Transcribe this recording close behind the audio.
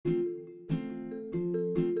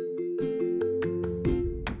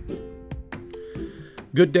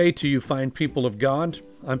Good day to you, fine people of God.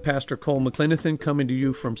 I'm Pastor Cole McClenathan, coming to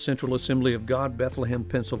you from Central Assembly of God, Bethlehem,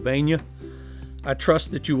 Pennsylvania. I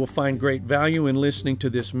trust that you will find great value in listening to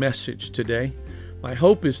this message today. My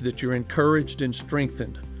hope is that you're encouraged and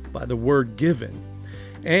strengthened by the word given,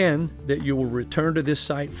 and that you will return to this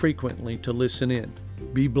site frequently to listen in.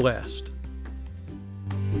 Be blessed.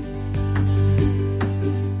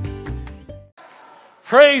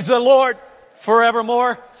 Praise the Lord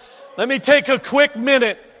forevermore. Let me take a quick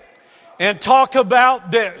minute and talk about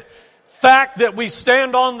the fact that we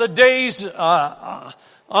stand on the day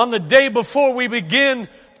before we begin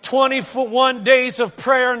 21 days of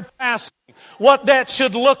prayer and fasting. What that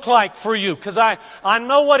should look like for you, because I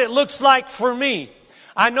know what it looks like for me.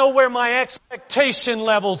 I know where my expectation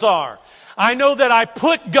levels are. I know that I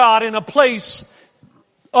put God in a place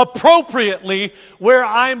appropriately where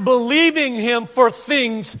I'm believing Him for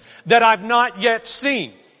things that I've not yet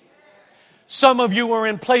seen. Some of you are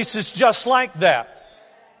in places just like that.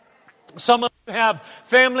 Some of you have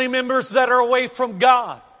family members that are away from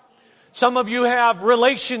God. Some of you have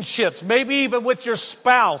relationships, maybe even with your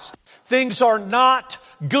spouse. Things are not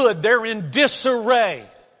good. They're in disarray.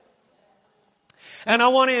 And I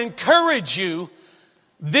want to encourage you,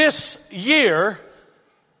 this year,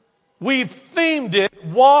 we've themed it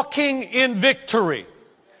Walking in Victory.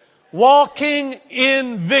 Walking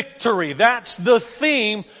in Victory. That's the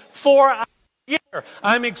theme for our year.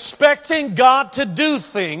 I'm expecting God to do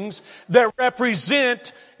things that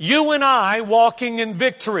represent you and I walking in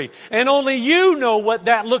victory. And only you know what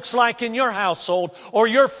that looks like in your household or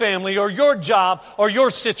your family or your job or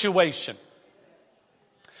your situation.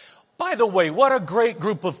 By the way, what a great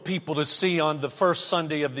group of people to see on the first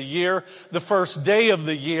Sunday of the year, the first day of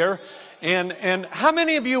the year. And how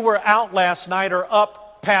many of you were out last night or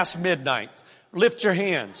up past midnight? Lift your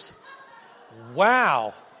hands.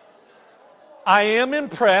 Wow. I am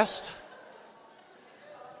impressed.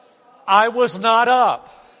 I was not up.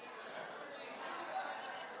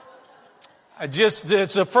 It's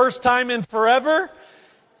the first time in forever,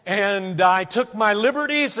 and I took my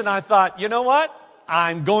liberties, and I thought, you know what?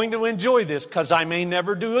 I'm going to enjoy this, because I may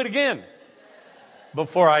never do it again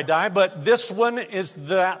before I die. But this one is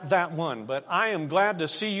that one. But I am glad to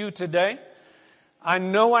see you today. I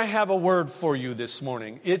know I have a word for you this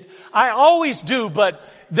morning. I always do, but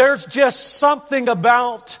there's just something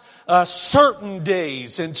about certain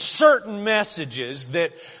days and certain messages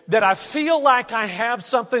that I feel like I have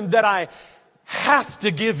something that I have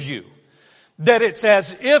to give you. That it's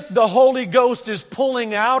as if the Holy Ghost is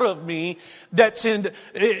pulling out of me, that's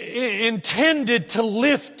intended to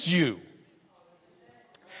lift you.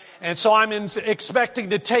 And so I'm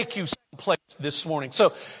expecting to take you someplace this morning.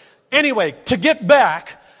 So anyway, to get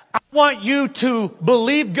back, I want you to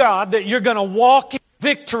believe God that you're going to walk in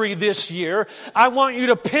victory this year. I want you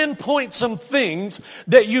to pinpoint some things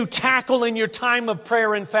that you tackle in your time of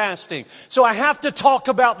prayer and fasting. So I have to talk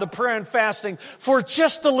about the prayer and fasting for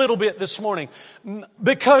just a little bit this morning,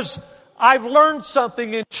 because I've learned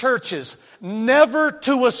something in churches, never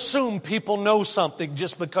to assume people know something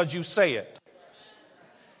just because you say it.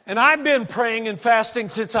 And I've been praying and fasting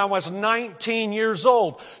since I was 19 years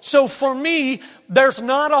old. So for me, there's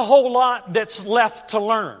not a whole lot that's left to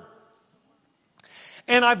learn.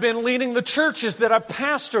 And I've been leading the churches that I've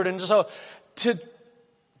pastored. And so,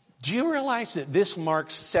 do you realize that this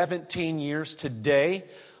marks 17 years today?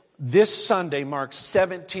 This Sunday marks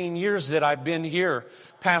 17 years that I've been here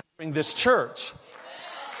pastoring this church.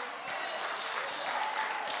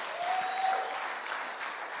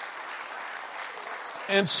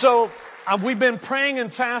 And so we've been praying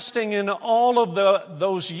and fasting in all of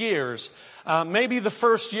those years. Maybe the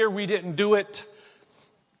first year we didn't do it.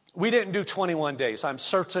 We didn't do 21 days. I'm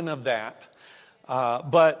certain of that.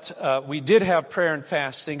 But we did have prayer and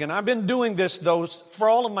fasting. And I've been doing this for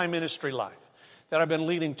all of my ministry life, that I've been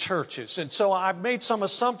leading churches. And so I've made some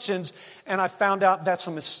assumptions, and I found out that's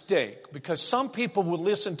a mistake. Because some people will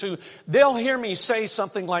they'll hear me say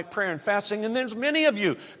something like prayer and fasting, and there's many of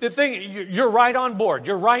you that think you're right on board,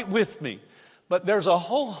 you're right with me. But there's a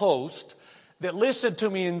whole host that listen to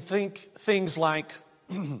me and think things like,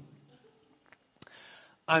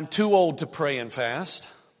 I'm too old to pray and fast.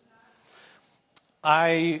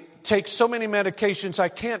 I take so many medications I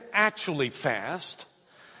can't actually fast.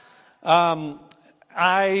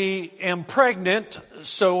 I am pregnant,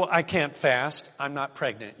 so I can't fast. I'm not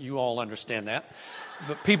pregnant. You all understand that.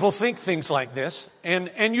 But people think things like this.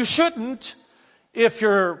 And you shouldn't if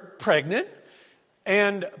you're pregnant.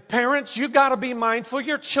 And parents, you've got to be mindful.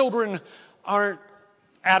 Your children aren't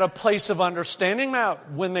at a place of understanding. Now,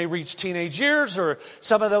 when they reach teenage years or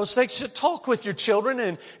some of those things, talk with your children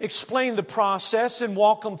and explain the process and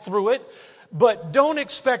walk them through it. But don't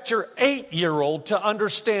expect your 8-year-old to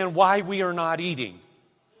understand why we are not eating.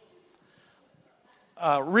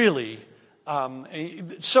 Really.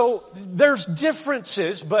 So there's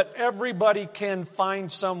differences, but everybody can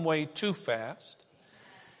find some way to fast.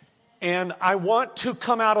 And I want to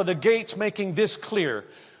come out of the gates making this clear.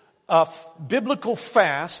 Biblical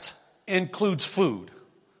fast includes food.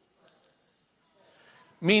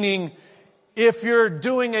 Meaning, if you're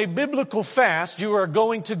doing a biblical fast, you are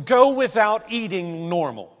going to go without eating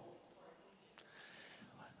normal.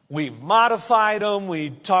 We've modified them. We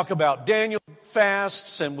talk about Daniel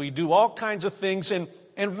fasts and we do all kinds of things. And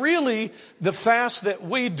really, the fast that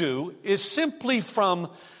we do is simply from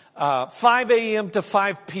 5 a.m. to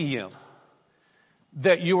 5 p.m.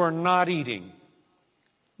 that you are not eating.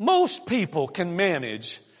 Most people can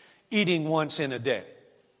manage eating once in a day.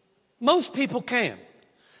 Most people can.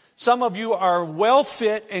 Some of you are well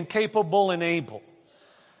fit and capable and able.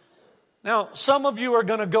 Now, some of you are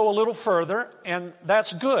going to go a little further, and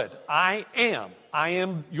that's good. I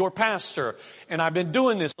am your pastor, and I've been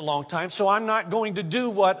doing this a long time, so I'm not going to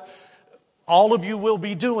do what all of you will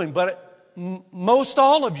be doing, but most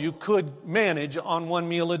all of you could manage on one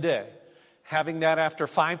meal a day. Having that after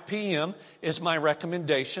 5 p.m. is my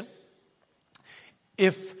recommendation.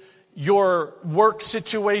 If your work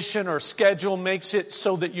situation or schedule makes it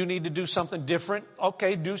so that you need to do something different,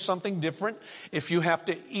 okay, do something different. If you have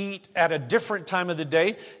to eat at a different time of the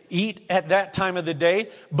day, eat at that time of the day,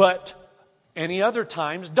 but any other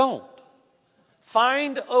times, don't.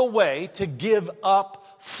 Find a way to give up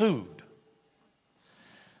food.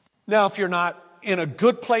 Now, if you're not in a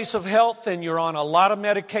good place of health and you're on a lot of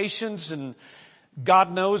medications, and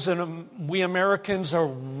God knows that we Americans are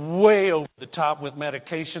way over the top with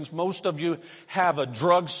medications. Most of you have a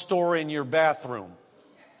drugstore in your bathroom.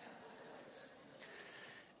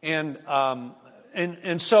 And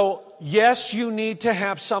so, yes, you need to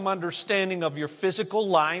have some understanding of your physical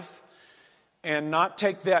life and not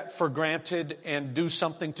take that for granted and do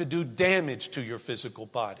something to do damage to your physical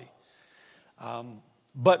body.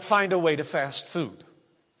 But find a way to fast food.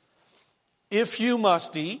 If you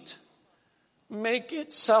must eat, make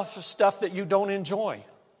it stuff that you don't enjoy.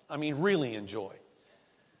 I mean, really enjoy.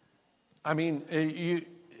 I mean,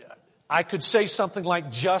 I could say something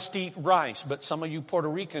like just eat rice, but some of you Puerto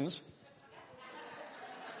Ricans,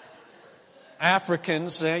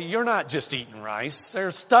 Africans, you're not just eating rice.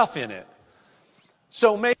 There's stuff in it.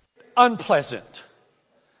 So make it unpleasant.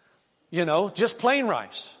 You know, just plain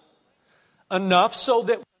rice. Enough so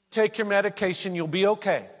that when you take your medication, you'll be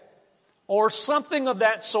okay. Or something of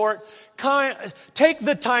that sort. Take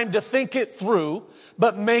the time to think it through,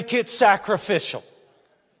 but make it sacrificial.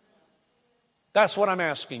 That's what I'm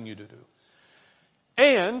asking you to do.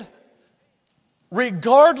 And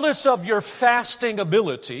regardless of your fasting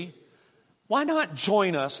ability, why not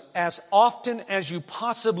join us as often as you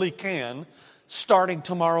possibly can starting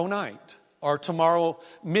tomorrow night or tomorrow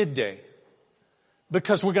midday?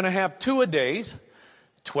 Because we're going to have 2-a-days,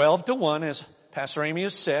 12 to 1, as Pastor Amy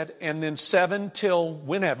has said, and then 7 till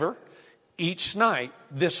whenever, each night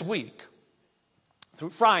this week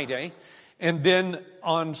through Friday. And then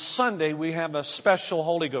on Sunday, we have a special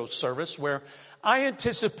Holy Ghost service where I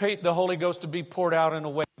anticipate the Holy Ghost to be poured out in a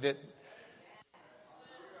way that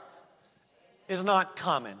is not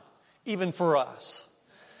common, even for us.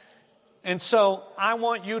 And so I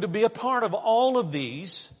want you to be a part of all of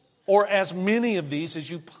these, or as many of these as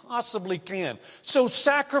you possibly can. So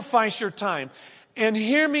sacrifice your time. And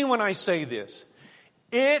hear me when I say this.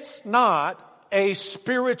 It's not a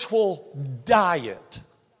spiritual diet.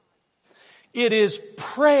 It is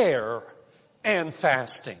prayer and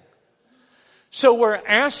fasting. So we're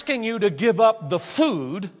asking you to give up the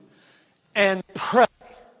food and pray.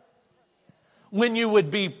 When you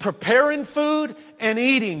would be preparing food and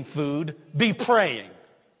eating food, be praying.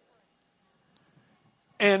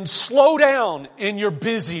 And slow down in your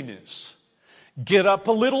busyness. Get up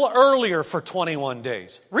a little earlier for 21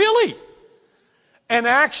 days. Really? And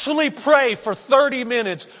actually pray for 30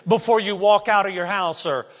 minutes before you walk out of your house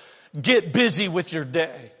or get busy with your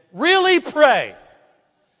day. Really pray.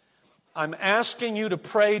 I'm asking you to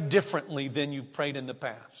pray differently than you've prayed in the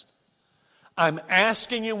past. I'm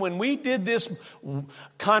asking you, when we did this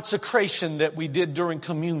consecration that we did during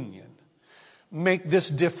communion, make this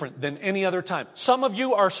different than any other time. Some of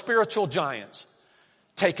you are spiritual giants.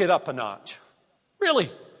 Take it up a notch.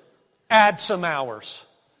 Really. Add some hours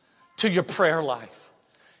to your prayer life.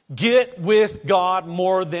 Get with God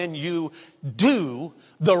more than you do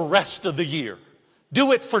the rest of the year.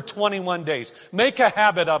 Do it for 21 days. Make a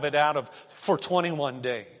habit of it for 21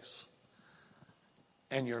 days.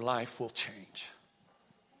 And your life will change.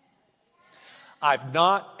 I've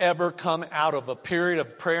not ever come out of a period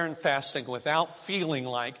of prayer and fasting without feeling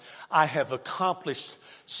like I have accomplished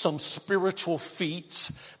some spiritual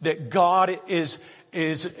feats, that God is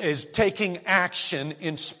taking action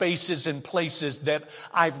in spaces and places that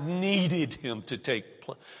I've needed Him to take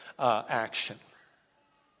action.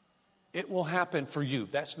 It will happen for you.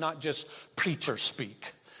 That's not just preacher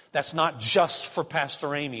speak. That's not just for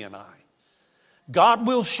Pastor Amy and I. God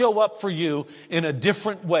will show up for you in a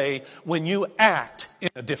different way when you act in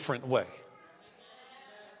a different way.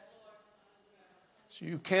 So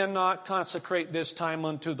you cannot consecrate this time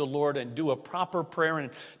unto the Lord and do a proper prayer and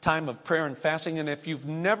time of prayer and fasting. And if you've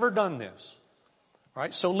never done this, all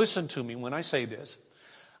right, so listen to me when I say this.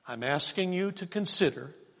 I'm asking you to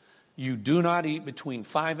consider you do not eat between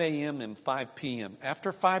 5 a.m. and 5 p.m.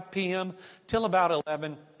 After 5 p.m. till about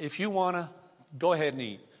 11, if you want to, go ahead and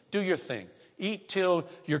eat. Do your thing. Eat till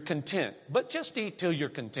you're content. But just eat till you're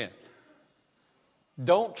content.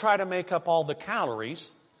 Don't try to make up all the calories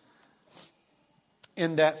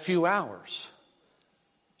in that few hours.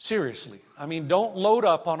 Seriously. I mean, don't load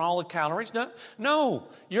up on all the calories. No,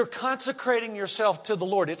 you're consecrating yourself to the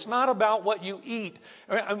Lord. It's not about what you eat.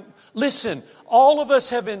 Listen, all of us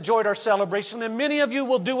have enjoyed our celebration, and many of you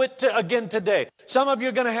will do it again today. Some of you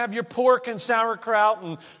are going to have your pork and sauerkraut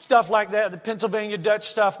and stuff like that, the Pennsylvania Dutch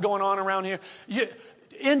stuff going on around here.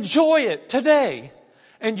 Enjoy it today.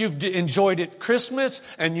 And you've enjoyed it Christmas,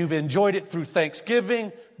 and you've enjoyed it through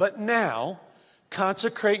Thanksgiving. But now,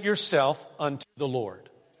 consecrate yourself unto the Lord.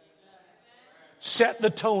 Set the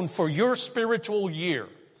tone for your spiritual year.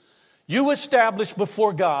 You establish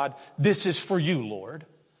before God, this is for you, Lord.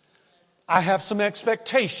 I have some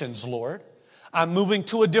expectations, Lord. I'm moving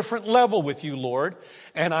to a different level with you, Lord.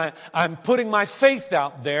 And I'm putting my faith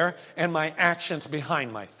out there and my actions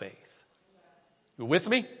behind my faith. You with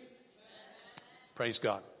me? Praise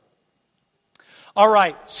God. All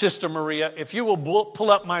right, Sister Maria, if you will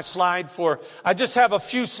pull up my slide I just have a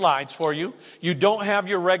few slides for you. You don't have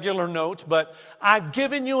your regular notes, but I've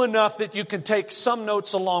given you enough that you can take some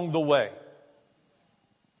notes along the way.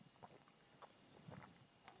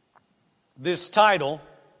 This title,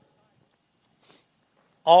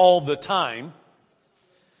 All the Time,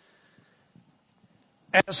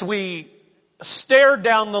 as we stare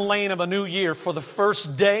down the lane of a new year for the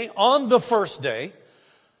first day, on the first day,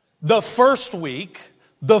 the first week,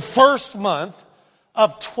 the first month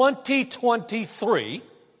of 2023,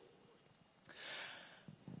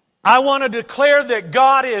 I want to declare that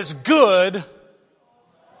God is good.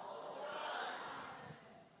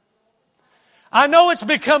 I know it's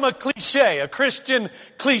become a cliche, a Christian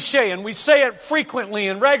cliche, and we say it frequently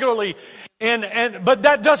and regularly, but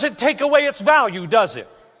that doesn't take away its value, does it?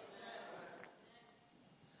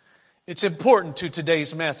 It's important to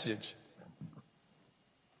today's message.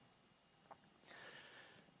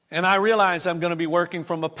 And I realize I'm going to be working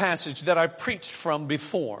from a passage that I've preached from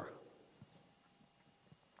before.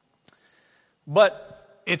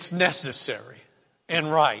 But it's necessary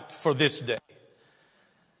and right for this day.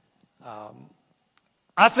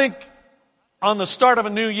 I think on the start of a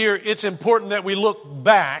new year, it's important that we look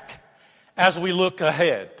back as we look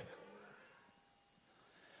ahead.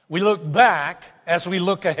 We look back as we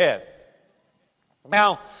look ahead.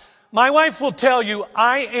 Now, my wife will tell you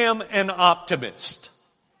I am an optimist.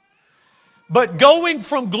 But going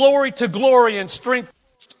from glory to glory and strength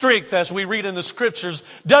to strength, as we read in the Scriptures,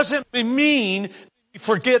 doesn't mean we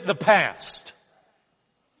forget the past.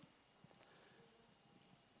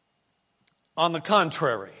 On the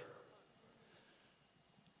contrary,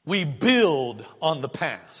 we build on the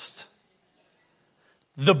past.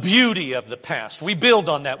 The beauty of the past. We build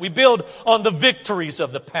on that. We build on the victories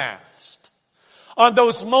of the past. On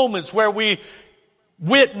those moments where we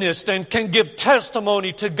witnessed and can give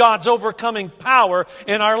testimony to God's overcoming power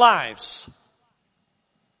in our lives.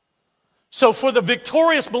 So for the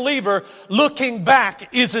victorious believer, looking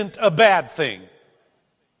back isn't a bad thing.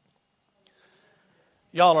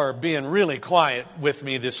 Y'all are being really quiet with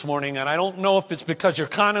me this morning, and I don't know if it's because you're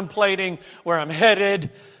contemplating where I'm headed,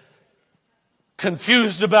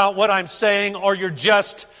 confused about what I'm saying, or you're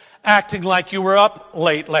just acting like you were up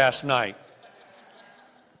late last night.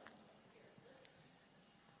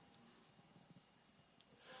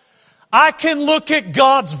 I can look at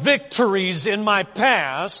God's victories in my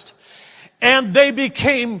past, and they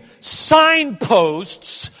became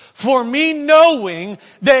signposts for me knowing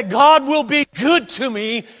that God will be good to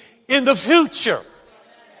me in the future.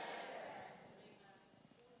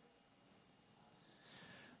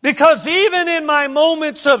 Because even in my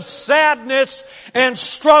moments of sadness and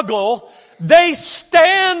struggle, they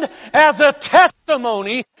stand as a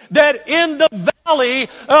testimony that in the valley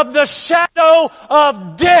of the shadow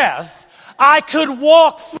of death, I could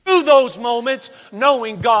walk through those moments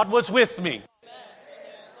knowing God was with me.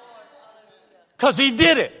 Because He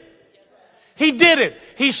did it. He did it.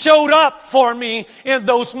 He showed up for me in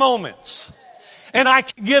those moments. And I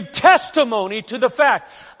can give testimony to the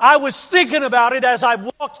fact. I was thinking about it as I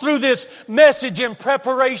walked through this message in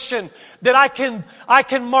preparation that I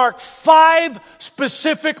can mark 5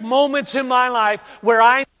 specific moments in my life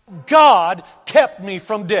where God kept me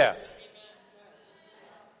from death.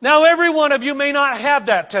 Now, every one of you may not have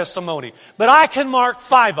that testimony, but I can mark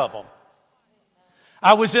 5 of them.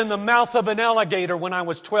 I was in the mouth of an alligator when I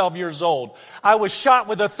was 12 years old. I was shot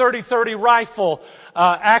with a .30-30 rifle,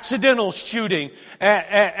 accidental shooting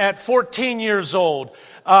at 14 years old.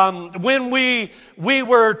 When we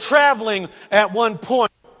were traveling at one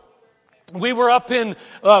point, we were up in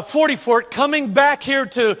 40 Fort, coming back here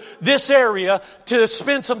to this area to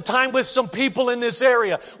spend some time with some people in this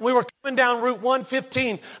area. We were coming down Route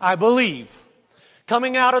 115, I believe,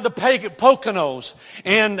 coming out of the Poconos,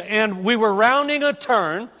 and we were rounding a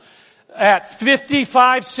turn at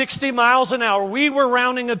 55, 60 miles an hour. We were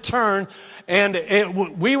rounding a turn,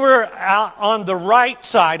 and we were out on the right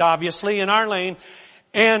side, obviously, in our lane,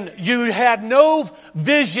 and you had no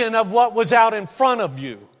vision of what was out in front of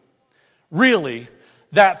you. Really,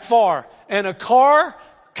 that far. And a car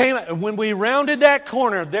came, when we rounded that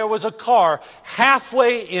corner, there was a car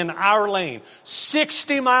halfway in our lane,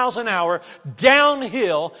 60 miles an hour,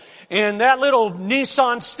 downhill, and that little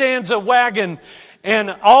Nissan Stanza wagon.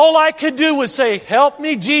 And all I could do was say, "Help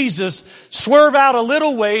me, Jesus," swerve out a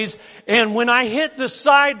little ways. And when I hit the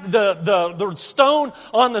side, the stone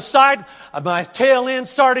on the side, my tail end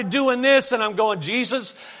started doing this, and I'm going,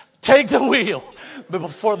 "Jesus, take the wheel." But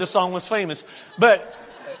before the song was famous. But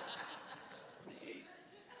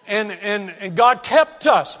and God kept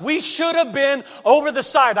us. We should have been over the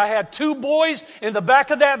side. I had 2 boys in the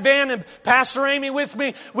back of that van and Pastor Amy with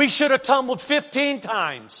me. We should have tumbled 15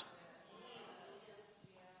 times.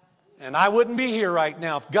 And I wouldn't be here right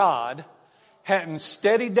now if God hadn't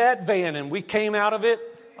steadied that van and we came out of it.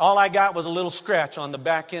 All I got was a little scratch on the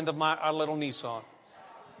back end of our little Nissan.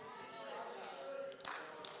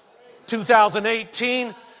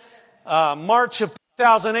 2018, March of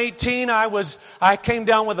 2018, I came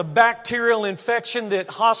down with a bacterial infection that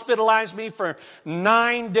hospitalized me for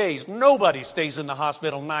 9 days. Nobody stays in the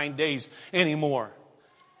hospital 9 days anymore.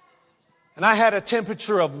 And I had a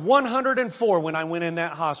temperature of 104 when I went in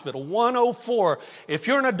that hospital. 104. If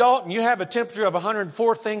you're an adult and you have a temperature of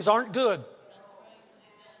 104, things aren't good.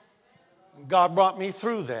 God brought me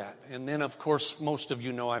through that. And then, of course, most of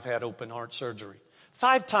you know I've had open heart surgery.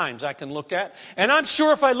 5 times I can look at. And I'm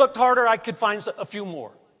sure if I looked harder, I could find a few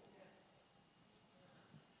more.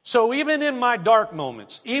 So even in my dark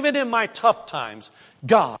moments, even in my tough times,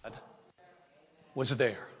 God was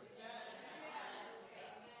there.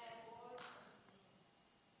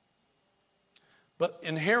 But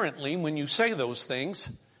inherently, when you say those things,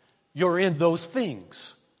 you're in those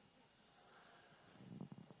things.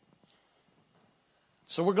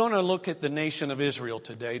 So we're going to look at the nation of Israel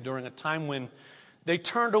today during a time when they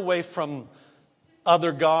turned away from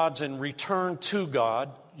other gods and returned to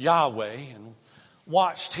God, Yahweh, and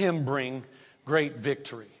watched Him bring great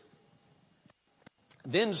victory.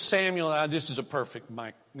 Then Samuel, this is a perfect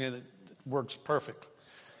mic. It works perfect.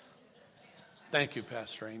 Thank you,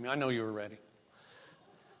 Pastor Amy. I know you were ready.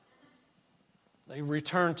 They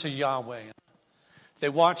returned to Yahweh. They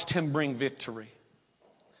watched Him bring victory.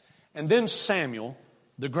 And then Samuel,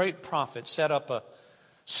 the great prophet, set up a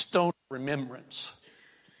stone of remembrance.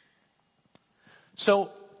 So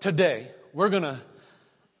today, we're going to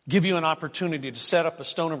give you an opportunity to set up a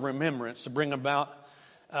stone of remembrance to bring about,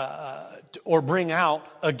 or bring out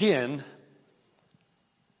again,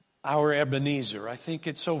 our Ebenezer. I think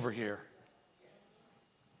it's over here.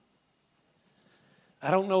 I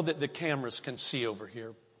don't know that the cameras can see over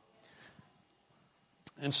here.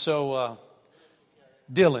 And so,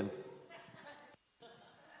 Dylan,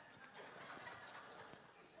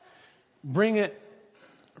 bring it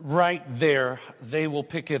right there. They will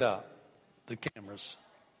pick it up, the cameras.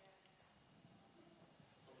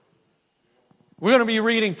 We're going to be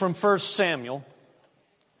reading from 1 Samuel,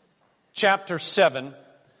 chapter 7,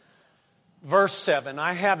 verse 7.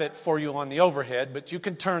 I have it for you on the overhead, but you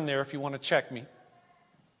can turn there if you want to check me.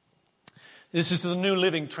 This is the New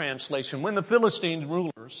Living Translation. When the Philistine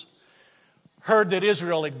rulers heard that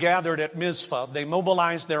Israel had gathered at Mizpah, they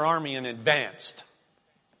mobilized their army and advanced.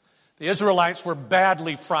 The Israelites were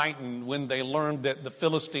badly frightened when they learned that the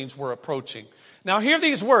Philistines were approaching. Now hear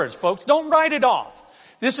these words, folks. Don't write it off.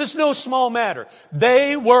 This is no small matter.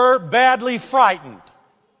 They were badly frightened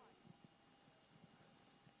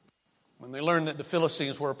when they learned that the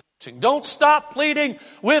Philistines were approaching. Don't stop pleading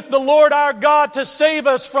with the Lord our God to save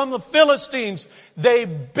us from the Philistines. They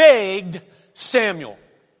begged Samuel.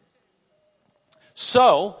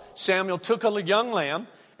 So Samuel took a young lamb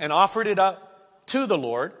and offered it up to the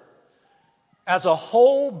Lord as a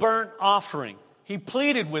whole burnt offering. He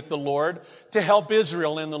pleaded with the Lord to help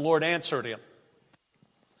Israel, and the Lord answered him.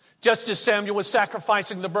 Just as Samuel was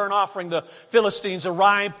sacrificing the burnt offering, the Philistines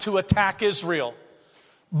arrived to attack Israel.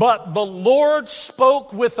 But the Lord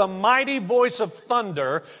spoke with a mighty voice of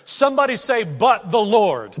thunder. Somebody say, but the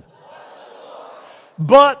Lord.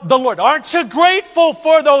 But the Lord. Aren't you grateful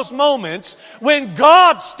for those moments when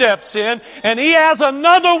God steps in and He has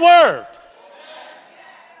another word?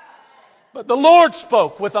 But the Lord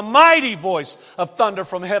spoke with a mighty voice of thunder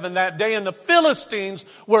from heaven that day, and the Philistines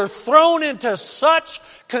were thrown into such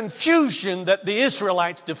confusion that the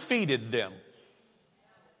Israelites defeated them.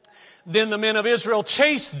 Then the men of Israel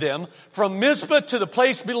chased them from Mizpah to the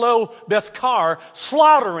place below Bethkar,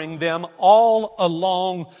 slaughtering them all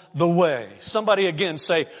along the way. Somebody again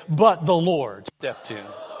say, but the Lord stepped in.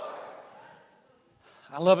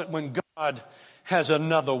 I love it when God has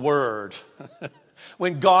another word.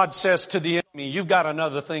 When God says to the enemy, you've got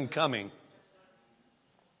another thing coming.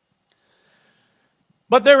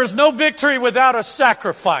 But there is no victory without a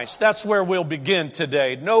sacrifice. That's where we'll begin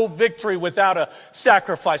today. No victory without a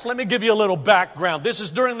sacrifice. Let me give you a little background. This is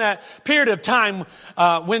during that period of time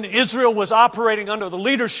when Israel was operating under the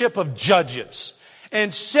leadership of judges.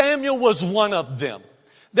 And Samuel was one of them.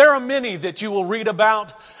 There are many that you will read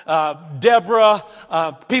about. Deborah,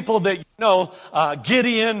 people that you know,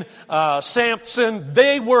 Gideon, Samson.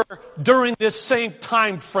 They were during this same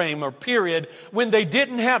time frame or period when they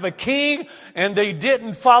didn't have a king and they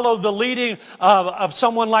didn't follow the leading of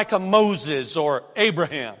someone like a Moses or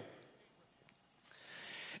Abraham.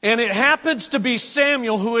 And it happens to be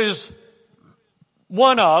Samuel who is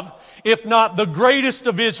one of, if not the greatest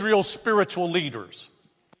of Israel's spiritual leaders.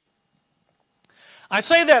 I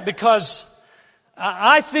say that because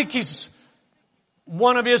I think he's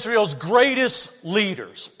one of Israel's greatest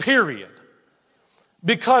leaders, period.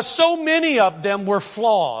 Because so many of them were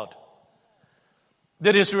flawed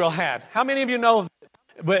that Israel had. How many of you know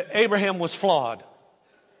that Abraham was flawed?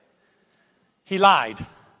 He lied.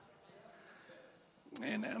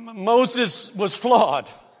 And Moses was flawed.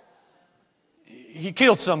 He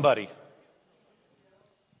killed somebody.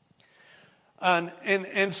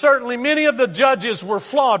 And certainly many of the judges were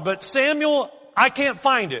flawed, but Samuel, I can't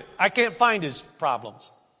find it. I can't find his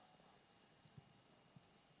problems.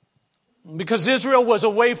 Because Israel was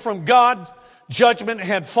away from God, judgment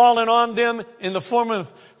had fallen on them in the form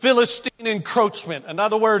of Philistine encroachment. In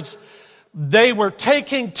other words, they were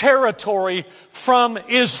taking territory from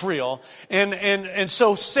Israel. And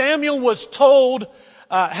so Samuel was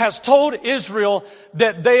has told Israel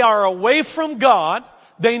that they are away from God.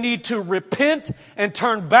 They need to repent and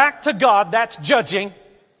turn back to God. That's judging.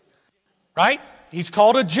 Right? He's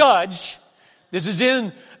called a judge. This is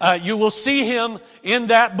you will see him in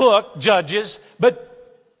that book, Judges.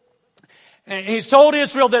 But he's told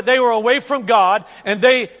Israel that they were away from God and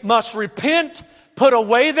they must repent, put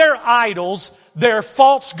away their idols, their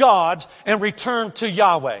false gods, and return to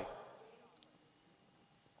Yahweh.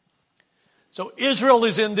 So Israel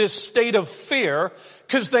is in this state of fear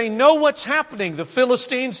because they know what's happening. The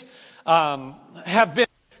Philistines have been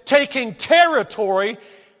taking territory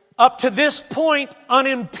up to this point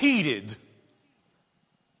unimpeded.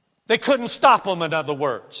 They couldn't stop them, in other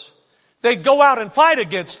words. They'd go out and fight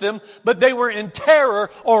against them, but they were in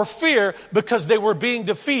terror or fear because they were being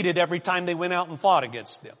defeated every time they went out and fought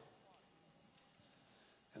against them.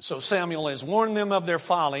 And so Samuel has warned them of their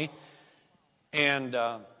folly, and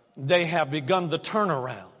they have begun the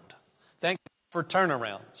turnaround. Thank you for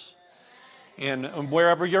turnarounds. And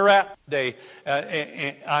wherever you're at today,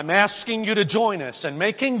 I'm asking you to join us and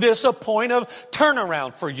making this a point of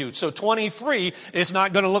turnaround for you. So 23 is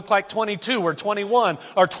not going to look like 22 or 21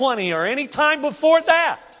 or 20 or any time before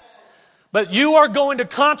that. But you are going to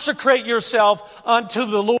consecrate yourself unto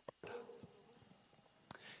the Lord.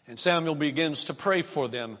 And Samuel begins to pray for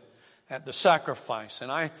them at the sacrifice.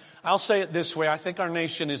 And I'll say it this way. I think our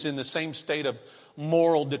nation is in the same state of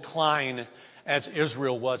moral decline as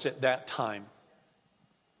Israel was at that time.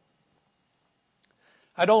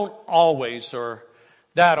 I don't always or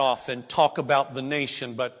that often talk about the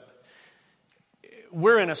nation, but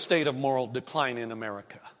we're in a state of moral decline in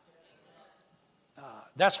America.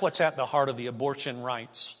 That's what's at the heart of the abortion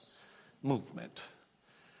rights movement.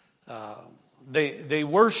 They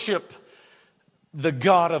worship the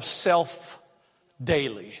God of self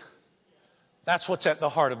daily. That's what's at the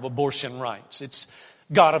heart of abortion rights. It's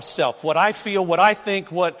God of self. What I feel, what I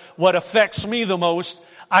think, what affects me the most,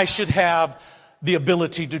 I should have the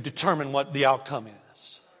ability to determine what the outcome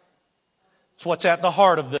is. It's what's at the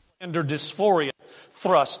heart of the gender dysphoria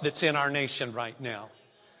thrust that's in our nation right now.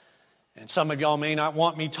 And some of y'all may not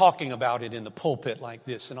want me talking about it in the pulpit like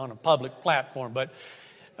this and on a public platform, but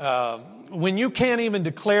when you can't even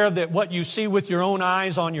declare that what you see with your own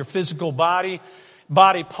eyes on your physical body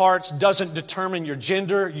parts doesn't determine your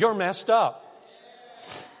gender, you're messed up.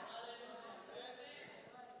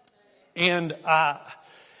 And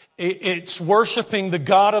it's worshiping the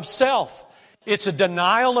God of self. It's a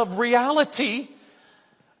denial of reality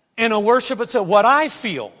and a worship of what I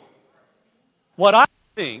feel, what I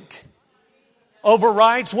think,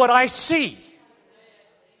 overrides what I see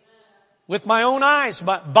with my own eyes.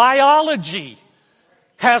 But biology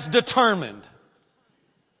has determined.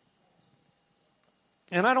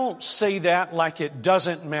 And I don't say that like it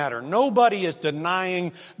doesn't matter. Nobody is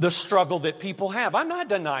denying the struggle that people have. I'm not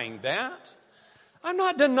denying that. I'm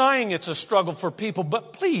not denying it's a struggle for people.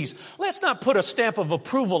 But please, let's not put a stamp of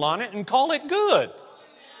approval on it and call it good.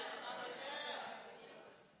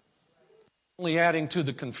 Only adding to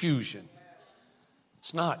the confusion.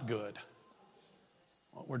 It's not good.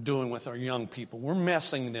 What we're doing with our young people, we're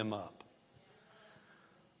messing them up.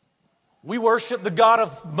 We worship the God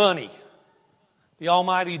of money. The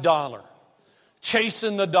almighty dollar,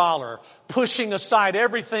 chasing the dollar, pushing aside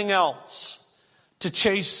everything else to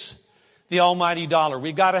chase the almighty dollar.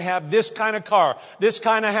 We got to have this kind of car, this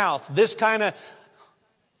kind of house, this kind of...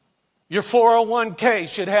 Your 401k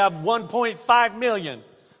should have 1.5 million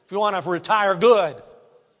if you want to retire good.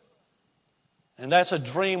 And that's a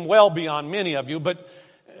dream well beyond many of you, but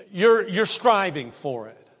you're striving for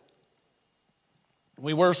it.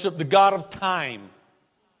 We worship the God of time.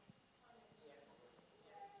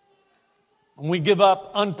 We give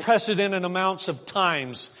up unprecedented amounts of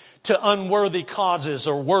times to unworthy causes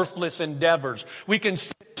or worthless endeavors. We can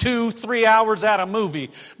sit 2-3 hours at a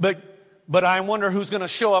movie, but I wonder who's going to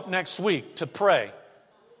show up next week to pray.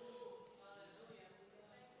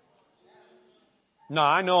 No,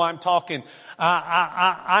 I know I'm talking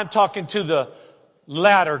to the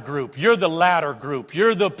latter group. You're the latter group.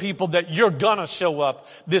 You're the people that you're gonna show up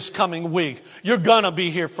this coming week. You're gonna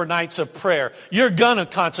be here for nights of prayer. You're gonna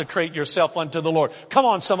consecrate yourself unto the Lord. Come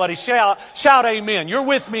on, somebody, shout amen. You're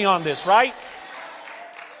with me on this, right?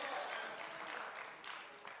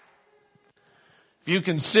 If you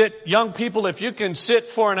can sit, young people, if you can sit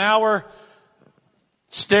for an hour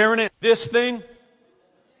staring at this thing,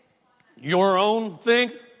 your own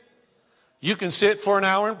thing, you can sit for an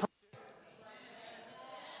hour and pray.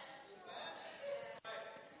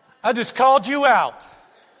 I just called you out.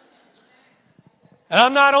 And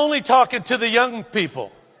I'm not only talking to the young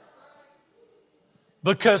people.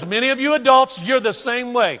 Because many of you adults, you're the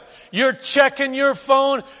same way. You're checking your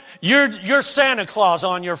phone. You're Santa Claus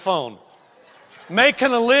on your phone.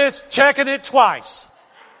 Making a list, checking it twice.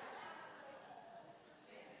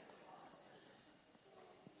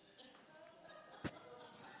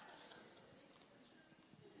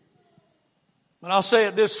 But I'll say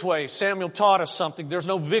it this way. Samuel taught us something. There's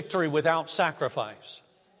no victory without sacrifice.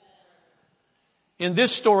 In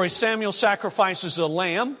this story, Samuel sacrifices a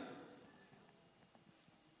lamb.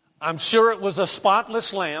 I'm sure it was a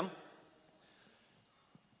spotless lamb.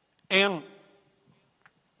 And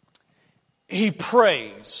he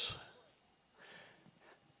prays.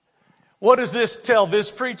 What does this tell this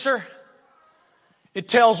preacher? It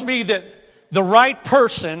tells me that the right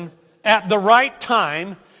person at the right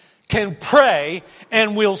time can pray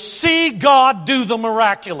and will see God do the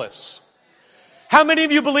miraculous. How many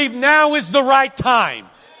of you believe now is the right time?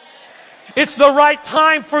 It's the right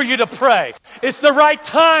time for you to pray. It's the right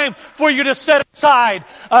time for you to set aside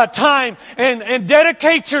time and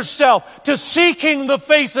dedicate yourself to seeking the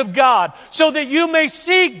face of God so that you may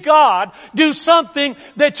see God do something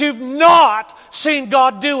that you've not seen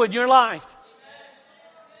God do in your life.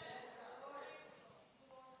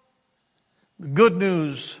 The good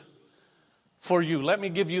news for you. Let me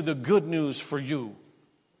give you the good news for you.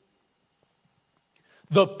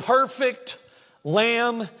 The perfect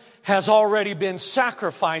lamb has already been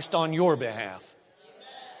sacrificed on your behalf.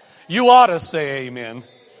 You ought to say amen.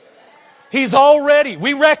 He's already,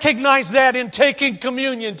 we recognize that in taking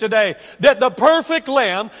communion today, that the perfect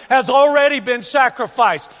lamb has already been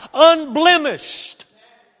sacrificed, unblemished,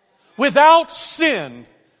 without sin.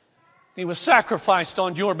 He was sacrificed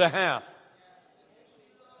on your behalf.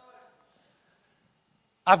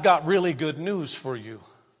 I've got really good news for you.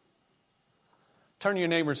 Turn to your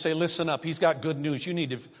neighbor and say, listen up, he's got good news. You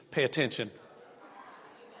need to pay attention.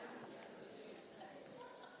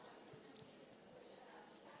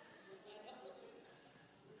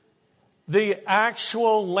 The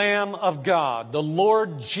actual Lamb of God, the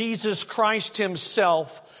Lord Jesus Christ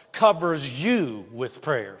Himself, covers you with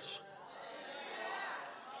prayers.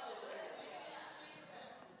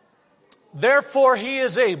 Therefore, He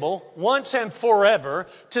is able, once and forever,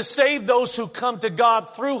 to save those who come to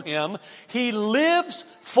God through Him. He lives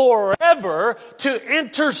forever to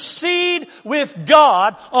intercede with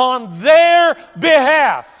God on their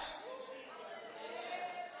behalf.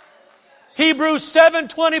 Hebrews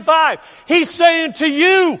 7:25. He's saying to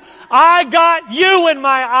you, I got you in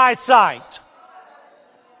my eyesight.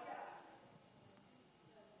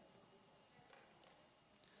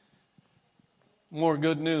 More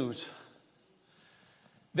good news.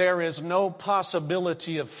 There is no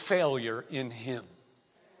possibility of failure in Him.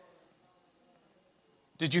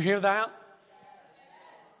 Did you hear that?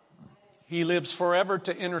 He lives forever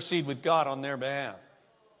to intercede with God on their behalf.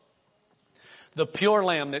 The pure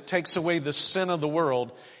Lamb that takes away the sin of the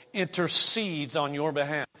world intercedes on your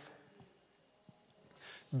behalf.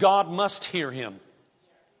 God must hear Him.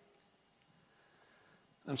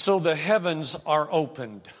 And so the heavens are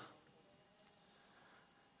opened.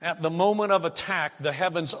 At the moment of attack, the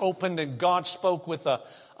heavens opened and God spoke with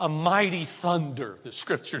a mighty thunder, the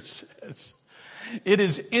Scripture says. It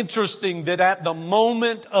is interesting that at the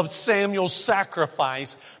moment of Samuel's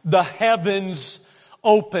sacrifice, the heavens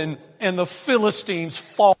open and the Philistines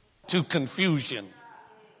fall to confusion.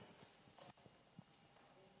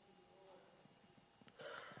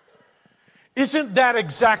 Isn't that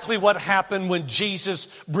exactly what happened when Jesus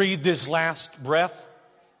breathed His last breath?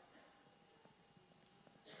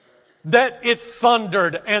 That it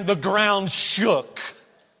thundered and the ground shook.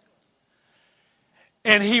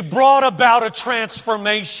 And He brought about a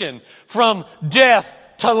transformation from death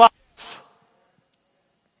to life.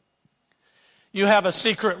 You have a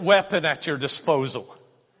secret weapon at your disposal.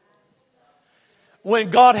 When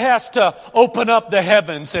God has to open up the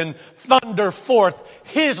heavens and thunder forth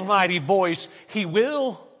His mighty voice, He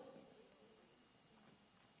will.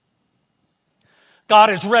 God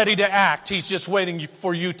is ready to act. He's just waiting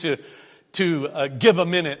for you to give a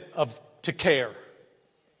minute to care.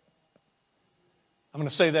 I'm going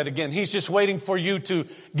to say that again. He's just waiting for you to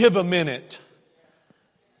give a minute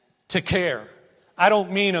to care. I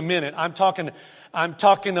don't mean a minute. I'm talking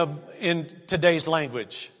in today's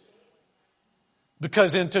language.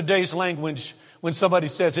 Because in today's language, when somebody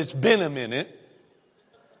says it's been a minute,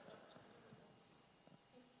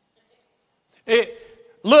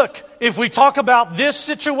 look, if we talk about this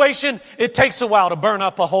situation, it takes a while to burn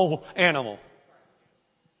up a whole animal.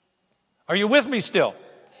 Are you with me still?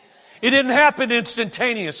 It didn't happen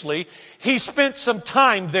instantaneously. He spent some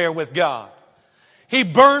time there with God. He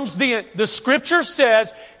burns the Scripture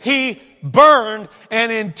says He burned an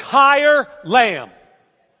entire lamb.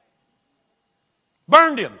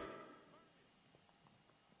 Burned him.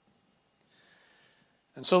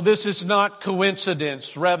 And so this is not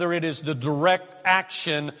coincidence. Rather, it is the direct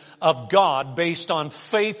action of God based on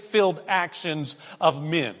faith-filled actions of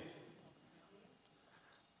men.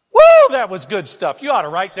 Woo! That was good stuff. You ought to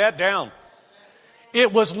write that down.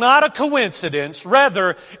 It was not a coincidence.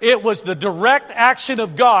 Rather, it was the direct action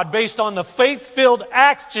of God based on the faith-filled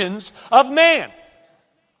actions of man.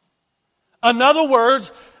 In other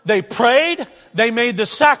words, they prayed, they made the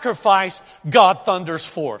sacrifice, God thunders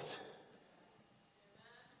forth.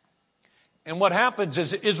 And what happens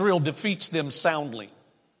is Israel defeats them soundly.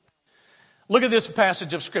 Look at this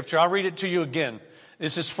passage of Scripture. I'll read it to you again.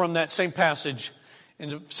 This is from that same passage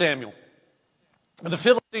in Samuel. The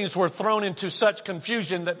Philistines were thrown into such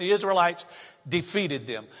confusion that the Israelites defeated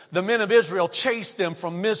them. The men of Israel chased them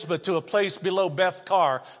from Mizpah to a place below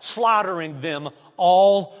Beth-kar, slaughtering them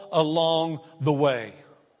all along the way.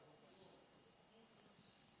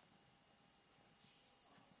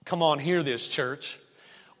 Come on, hear this, church.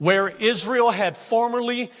 Where Israel had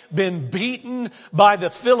formerly been beaten by the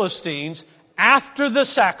Philistines, after the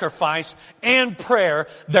sacrifice and prayer,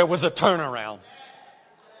 there was a turnaround.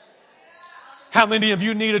 How many of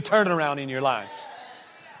you need a turnaround in your lives?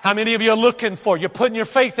 How many of you are looking for, you're putting your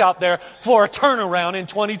faith out there for a turnaround in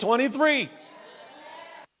 2023?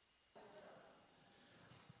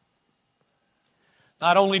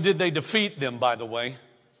 Not only did they defeat them, by the way,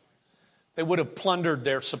 they would have plundered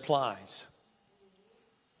their supplies.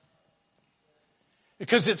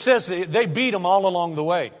 Because it says they beat them all along the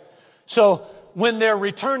way. So when they're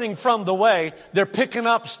returning from the way, they're picking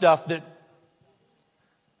up stuff that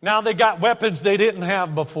Now they got weapons they didn't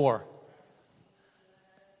have before.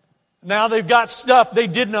 Now they've got stuff they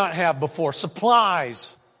did not have before,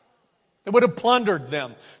 supplies. It would have plundered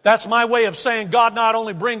them. That's my way of saying God not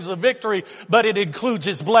only brings the victory, but it includes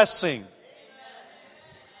His blessing.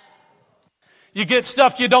 You get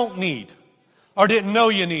stuff you don't need or didn't know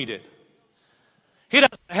you needed. He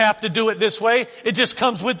doesn't have to do it this way. It just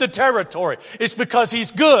comes with the territory. It's because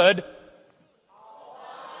He's good.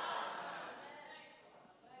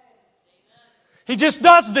 He just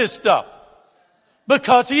does this stuff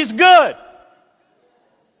because He's good.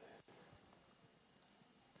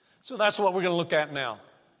 So that's what we're going to look at now.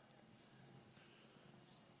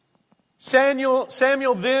 Samuel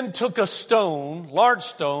then took a stone, large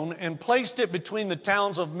stone, and placed it between the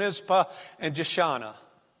towns of Mizpah and Jeshanah.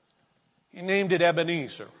 He named it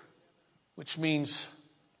Ebenezer, which means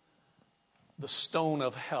the stone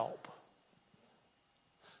of help.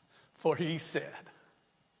 For he said,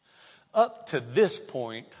 up to this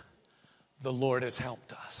point, the Lord has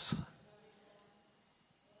helped us.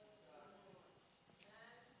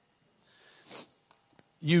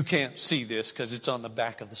 You can't see this because it's on the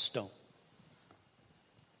back of the stone.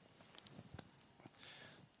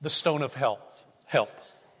 The stone of help.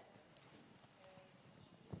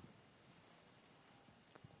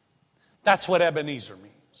 That's what Ebenezer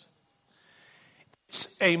means.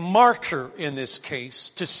 It's a marker in this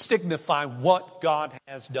case to signify what God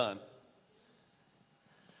has done.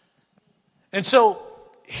 And so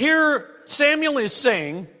here Samuel is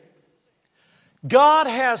saying, God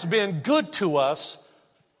has been good to us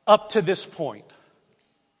up to this point.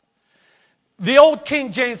 The old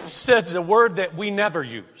King James says a word that we never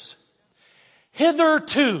use.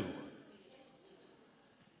 Hitherto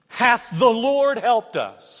hath the Lord helped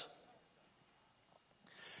us.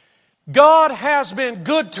 God has been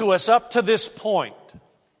good to us up to this point.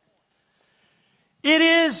 It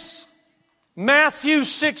is Matthew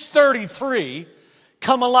 6:33,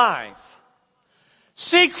 come alive.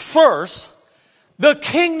 Seek first the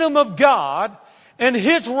kingdom of God and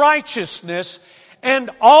His righteousness,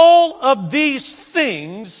 and all of these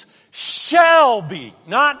things shall be,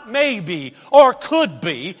 not maybe or could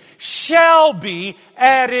be, shall be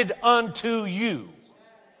added unto you.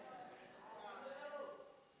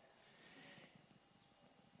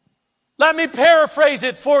 Let me paraphrase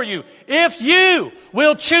it for you. If you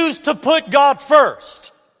will choose to put God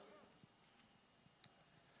first,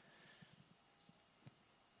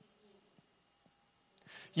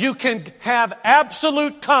 you can have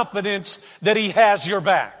absolute confidence that He has your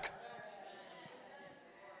back.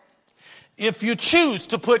 If you choose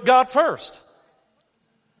to put God first.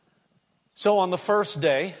 So on the first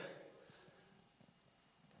day,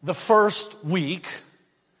 the first week,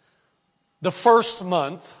 the first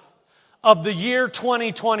month of the year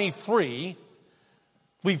 2023,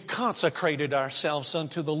 we've consecrated ourselves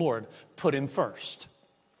unto the Lord. Put Him first.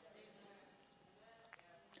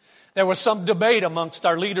 There was some debate amongst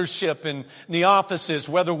our leadership in the offices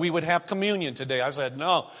whether we would have communion today. I said,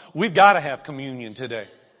 no, we've got to have communion today.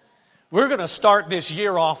 We're going to start this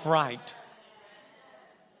year off right.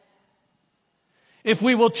 If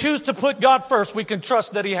we will choose to put God first, we can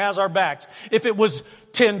trust that He has our backs. If it was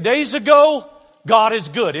 10 days ago, God is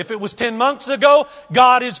good. If it was 10 months ago,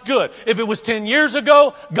 God is good. If it was 10 years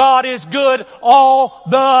ago, God is good all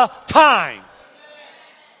the time.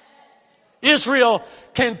 Israel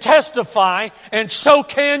can testify, and so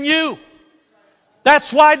can you.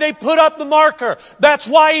 That's why they put up the marker. That's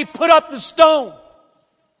why He put up the stone.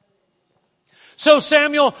 So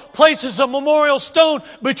Samuel places a memorial stone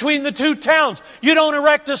between the two towns. You don't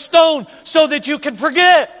erect a stone so that you can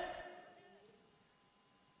forget.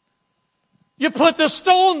 You put the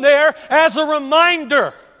stone there as a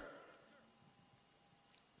reminder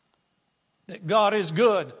that God is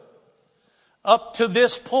good. Up to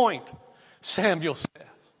this point, Samuel said,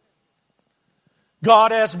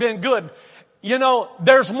 God has been good. You know,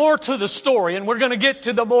 there's more to the story, and we're going to get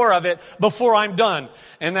to the more of it before I'm done.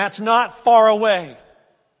 And that's not far away.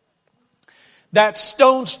 That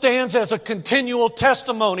stone stands as a continual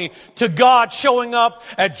testimony to God showing up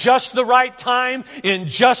at just the right time, in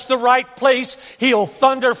just the right place. He'll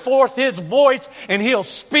thunder forth His voice, and He'll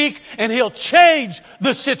speak, and He'll change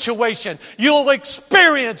the situation. You'll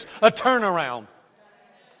experience a turnaround.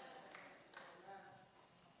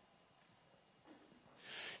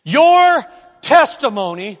 Your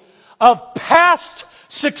testimony of past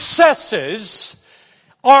successes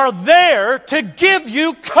are there to give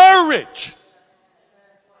you courage.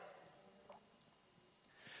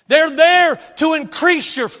 They're there to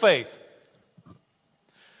increase your faith.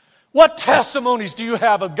 What testimonies do you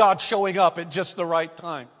have of God showing up at just the right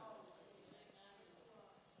time?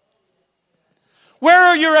 Where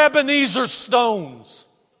are your Ebenezer stones?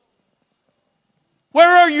 Where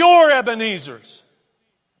are your Ebenezers?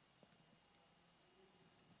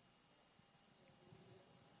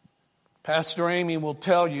 Pastor Amy will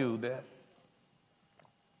tell you that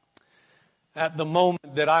at the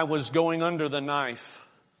moment that I was going under the knife,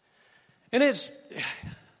 and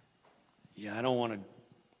I don't want to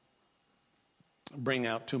bring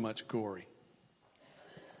out too much glory.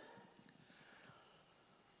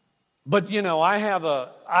 But I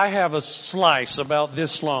have a slice about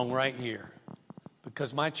this long right here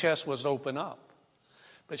because my chest was open up.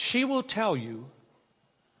 But she will tell you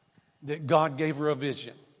that God gave her a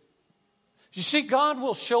vision. You see, God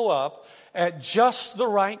will show up at just the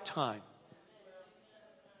right time.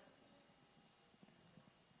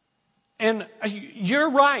 And you're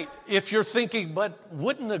right if you're thinking, but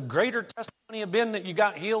wouldn't the greater testimony have been that you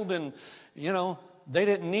got healed and, they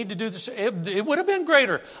didn't need to do this? It would have been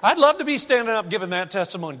greater. I'd love to be standing up giving that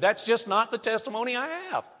testimony. That's just not the testimony I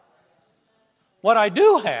have. What I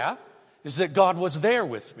do have is that God was there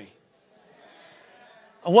with me.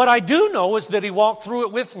 What I do know is that He walked through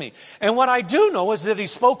it with me. And what I do know is that He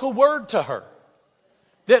spoke a word to her.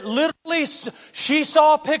 That literally she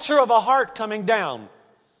saw a picture of a heart coming down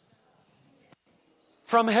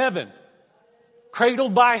from heaven,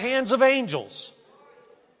 cradled by hands of angels.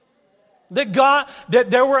 That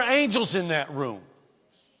there were angels in that room.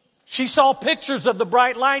 She saw pictures of the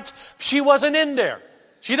bright lights. She wasn't in there.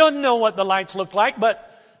 She doesn't know what the lights looked like, but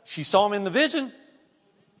she saw them in the vision.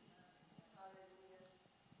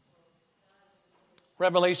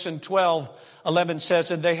 Revelation 12:11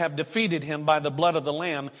 says, and they have defeated him by the blood of the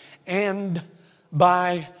Lamb and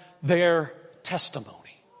by their testimony.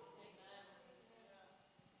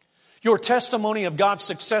 Your testimony of God's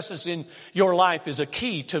successes in your life is a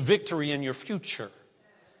key to victory in your future.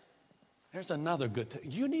 There's another good thing.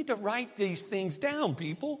 You need to write these things down,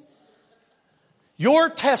 people. Your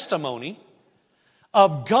testimony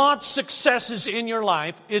of God's successes in your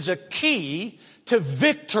life is a key to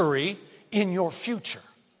victory in your future.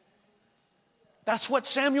 That's what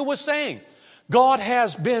Samuel was saying. God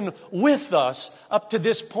has been with us up to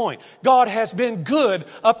this point. God has been good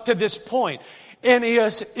up to this point. And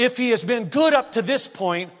if He has been good up to this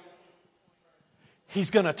point, He's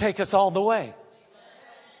going to take us all the way.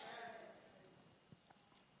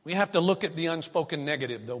 We have to look at the unspoken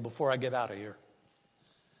negative, though, before I get out of here.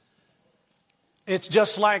 It's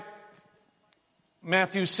just like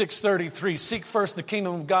Matthew 6:33. Seek first the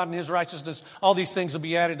kingdom of God and His righteousness. All these things will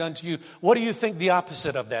be added unto you. What do you think the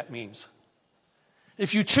opposite of that means?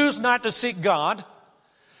 If you choose not to seek God,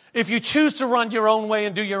 if you choose to run your own way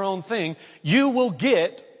and do your own thing, you will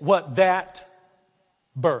get what that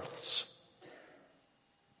births.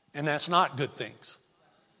 And that's not good things.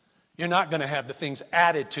 You're not going to have the things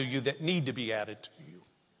added to you that need to be added to you.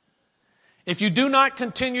 If you do not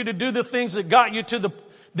continue to do the things that got you to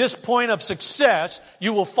this point of success,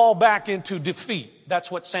 you will fall back into defeat.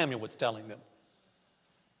 That's what Samuel was telling them.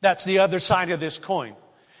 That's the other side of this coin.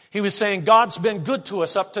 He was saying, God's been good to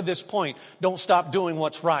us up to this point. Don't stop doing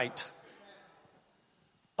what's right.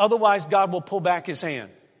 Otherwise, God will pull back His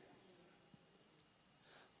hand.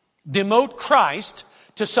 Demote Christ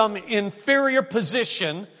to some inferior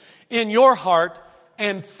position in your heart,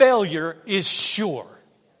 and failure is sure.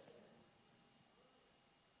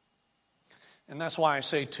 And that's why I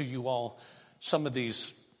say to you all some of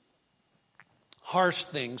these harsh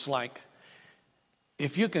things like,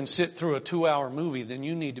 if you can sit through a 2-hour movie, then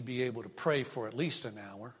you need to be able to pray for at least an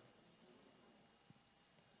hour.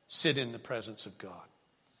 Sit in the presence of God.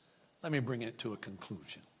 Let me bring it to a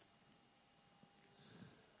conclusion.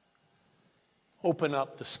 Open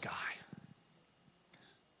up the sky.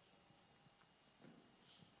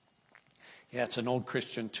 Yeah, it's an old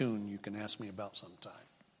Christian tune you can ask me about sometime.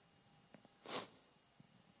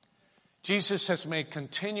 Jesus has made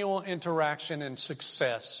continual interaction and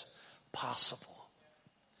success possible.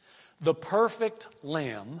 The perfect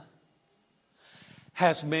Lamb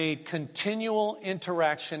has made continual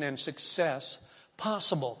interaction and success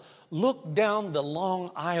possible. Look down the long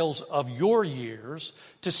aisles of your years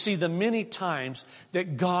to see the many times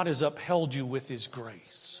that God has upheld you with His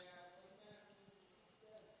grace.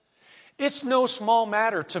 It's no small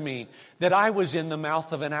matter to me that I was in the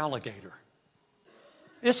mouth of an alligator.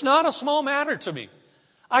 It's not a small matter to me.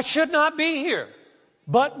 I should not be here,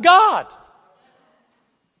 but God.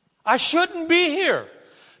 I shouldn't be here.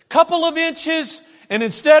 Couple of inches, and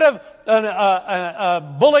instead of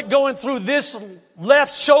a bullet going through this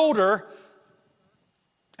left shoulder,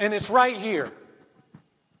 and it's right here.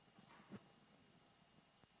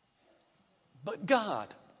 But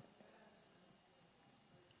God.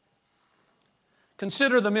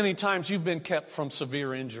 Consider the many times you've been kept from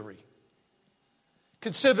severe injury.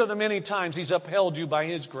 Consider the many times He's upheld you by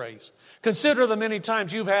His grace. Consider the many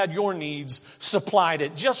times you've had your needs supplied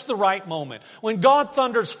at just the right moment. When God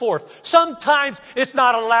thunders forth, sometimes it's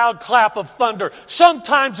not a loud clap of thunder.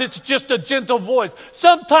 Sometimes it's just a gentle voice.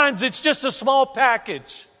 Sometimes it's just a small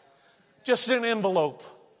package. Just an envelope.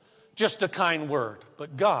 Just a kind word.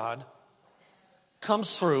 But God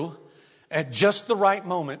comes through at just the right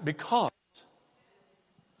moment because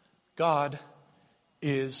God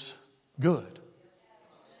is good.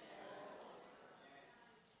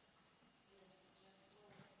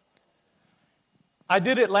 I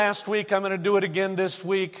did it last week. I'm going to do it again this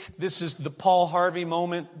week. This is the Paul Harvey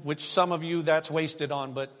moment, which some of you that's wasted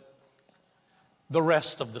on, but the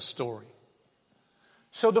rest of the story.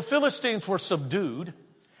 So the Philistines were subdued.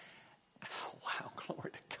 Wow,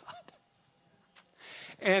 glory to God.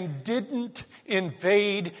 And didn't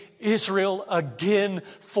invade Israel again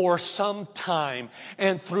for some time.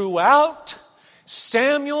 And throughout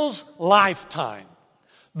Samuel's lifetime,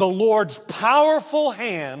 the Lord's powerful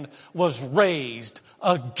hand was raised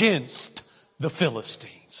against the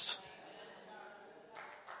Philistines.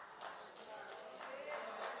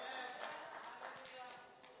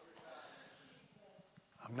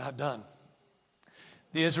 I'm not done.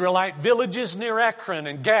 The Israelite villages near Ekron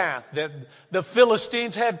and Gath that the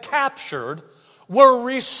Philistines had captured were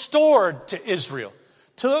restored to Israel.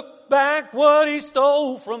 Took back what he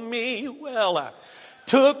stole from me. Well, I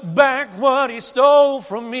took back what he stole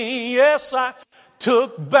from me. Yes, I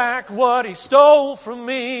took back what he stole from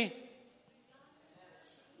me.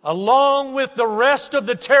 Along with the rest of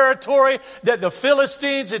the territory that the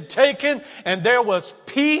Philistines had taken, and there was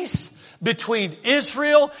peace between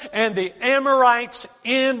Israel and the Amorites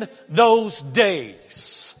in those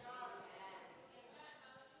days.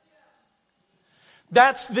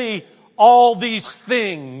 That's the all these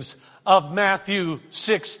things of Matthew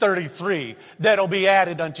 6:33 that'll be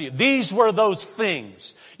added unto you. These were those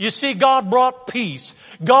things. You see, God brought peace.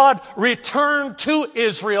 God returned to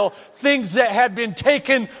Israel things that had been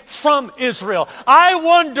taken from Israel. I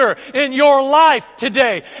wonder in your life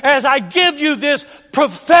today, as I give you this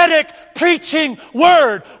prophetic preaching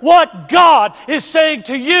word, what God is saying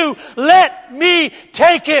to you. Let me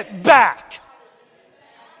take it back.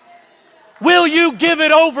 Will you give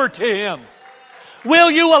it over to Him? Will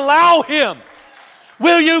you allow Him?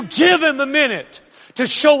 Will you give Him a minute to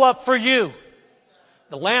show up for you?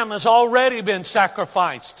 The lamb has already been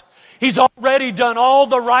sacrificed. He's already done all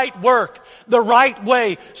the right work, the right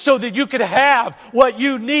way, so that you could have what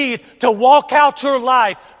you need to walk out your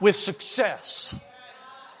life with success.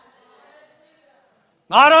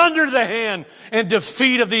 Not under the hand and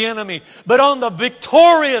defeat of the enemy, but on the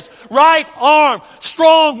victorious right arm,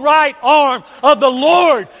 strong right arm of the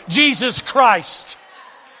Lord Jesus Christ.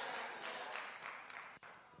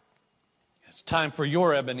 It's time for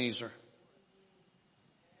your Ebenezer.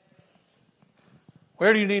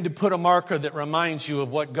 Where do you need to put a marker that reminds you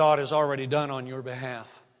of what God has already done on your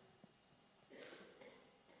behalf?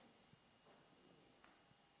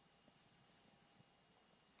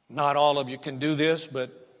 Not all of you can do this, but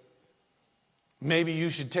maybe you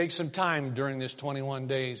should take some time during this 21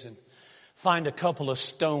 days and find a couple of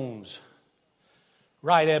stones.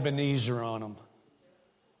 Write Ebenezer on them.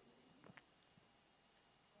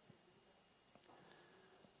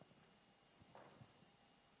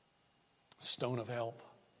 Stone of help.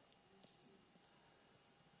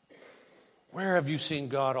 Where have you seen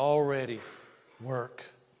God already work?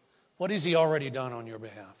 What has He already done on your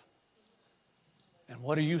behalf? And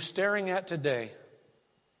what are you staring at today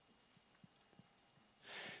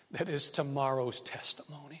that is tomorrow's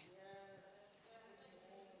testimony?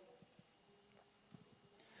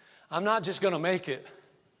 I'm not just going to make it.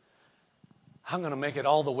 I'm going to make it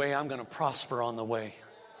all the way. I'm going to prosper on the way.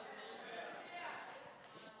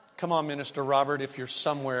 Come on, Minister Robert, if you're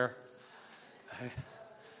somewhere.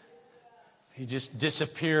 He just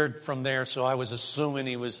disappeared from there, so I was assuming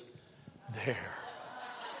he was there.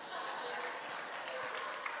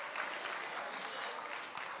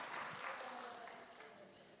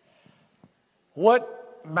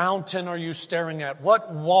 What mountain are you staring at?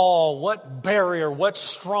 What wall, what barrier, what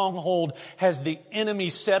stronghold has the enemy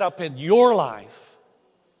set up in your life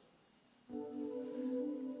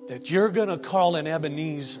that you're going to call an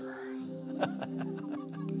Ebenezer?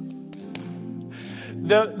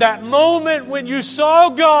 That moment when you saw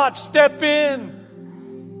God step in.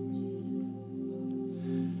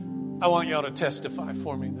 I want y'all to testify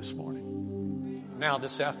for me this morning. Now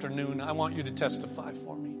this afternoon, I want you to testify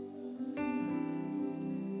for me.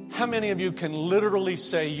 How many of you can literally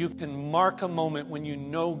say you can mark a moment when you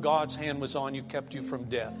know God's hand was on you, kept you from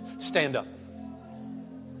death? Stand up.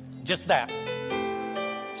 Just that.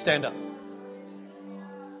 Stand up.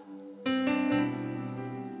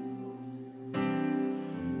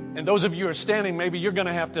 And those of you who are standing, maybe you're going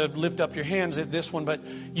to have to lift up your hands at this one, but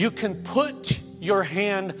you can put your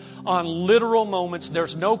hand on literal moments.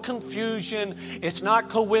 There's no confusion. It's not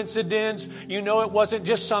coincidence. You know it wasn't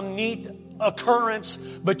just some neat occurrence,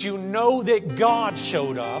 but you know that God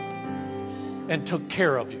showed up and took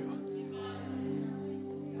care of you.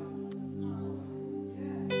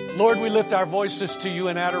 Lord, we lift our voices to you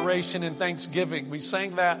in adoration and thanksgiving. We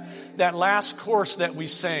sang that last chorus that we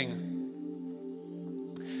sang.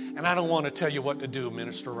 And I don't want to tell you what to do,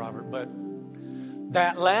 Minister Robert, but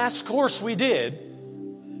that last course we did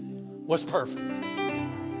was perfect.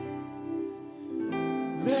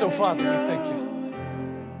 So, Father, we thank you.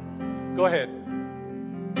 Go ahead.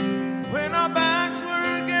 When our backs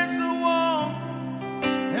were against the wall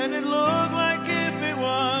and it looked like if it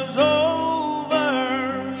was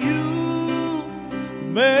over, you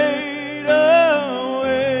made a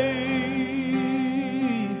way.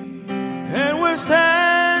 And we're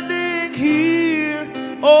standing here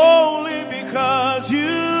only because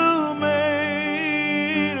you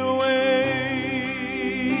made a way.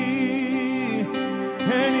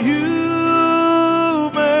 And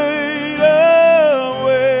you made a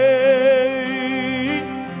way.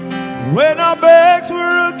 When our backs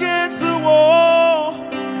were against the wall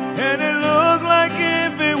and it looked like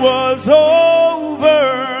if it was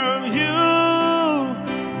over, you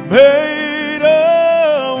made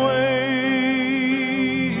a way.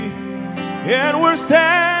 And we're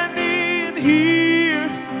standing here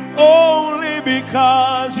only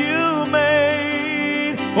because you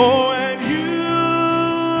made, oh, and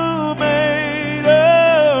you made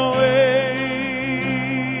a way.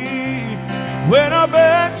 When our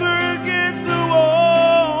backs were against the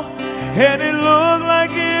wall and it looked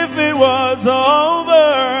like if it was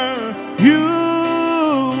over,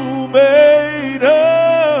 you made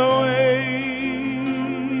a way.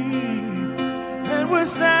 And we're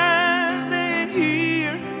standing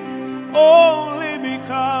here only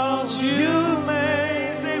because you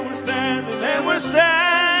made. Say we're standing, and we're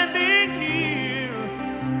standing here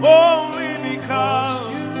only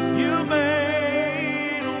because you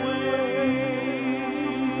made a way.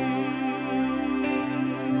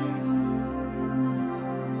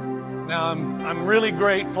 Now, I'm really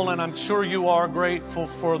grateful, and I'm sure you are grateful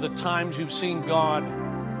for the times you've seen God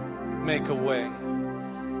make a way.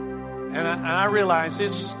 And I realize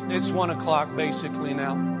it's 1 o'clock basically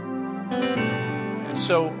now. And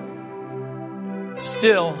so,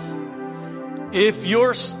 still, if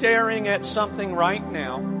you're staring at something right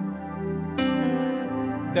now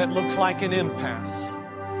that looks like an impasse,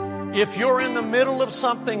 if you're in the middle of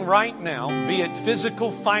something right now, be it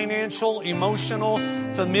physical, financial, emotional,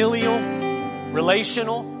 familial,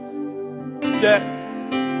 relational, that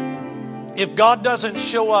if God doesn't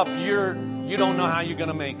show up, you don't know how you're going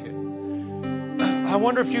to make it. I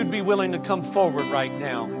wonder if you'd be willing to come forward right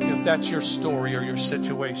now, if that's your story or your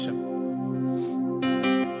situation.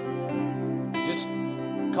 Just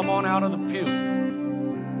come on out of the pew.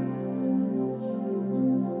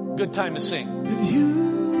 Good time to sing. You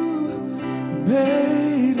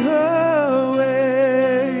made a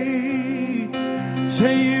way.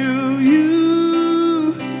 Say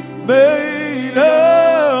you made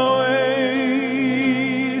a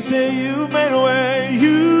way. Say you made a way.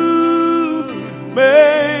 You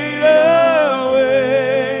made a way.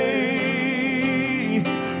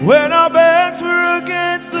 When our backs were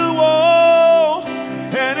against the wall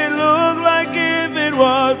and it looked like if it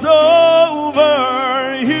was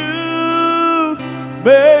over, you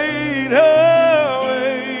made a way.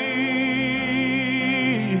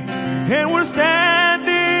 And we're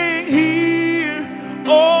standing here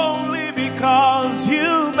only because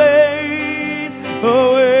you made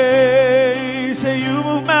a way. Say you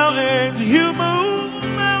move mountains, you move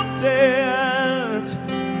mountains.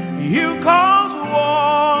 You cause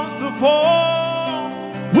walls to fall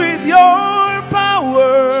with your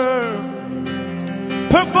power.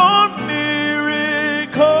 Perform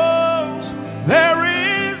miracles. There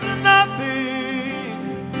is nothing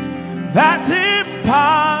that's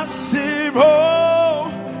impossible.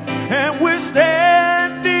 And we're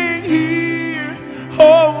standing here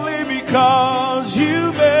only because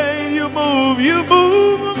you made, you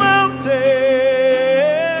move mountains.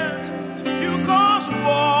 You cause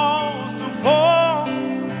walls to fall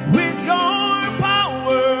with your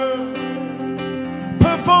power.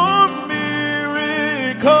 Perform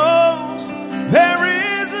miracles. There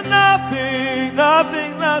is nothing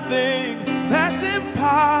nothing, nothing that's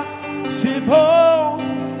impossible.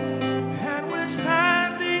 And we're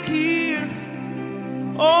standing here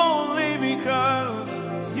only because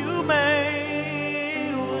you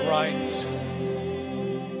made a way. Right.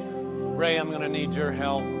 Ray, I'm going to need your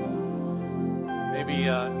help. Maybe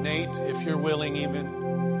Nate, if you're willing even.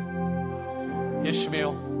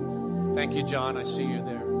 Ishmael. Thank you, John. I see you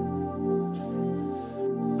there.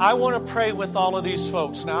 I want to pray with all of these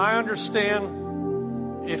folks. Now, I understand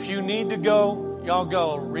if you need to go, y'all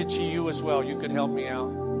go. Richie, you as well. You could help me out.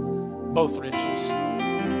 Both Richies.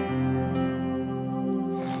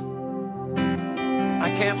 I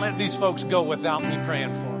can't let these folks go without me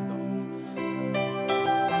praying for them,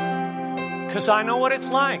 though. Because I know what it's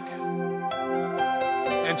like.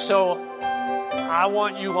 And so I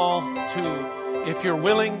want you all to, if you're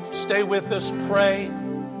willing, stay with us, pray.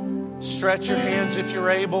 Stretch your hands if you're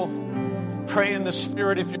able. Pray in the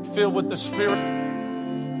Spirit if you're filled with the Spirit.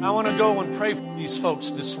 I want to go and pray for these folks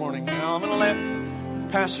this morning. Now, I'm going to let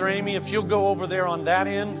Pastor Amy, if you'll go over there on that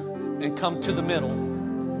end and come to the middle.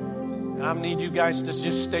 And I need you guys to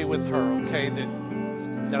just stay with her, okay?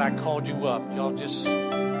 That I called you up. Y'all just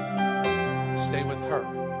stay with her.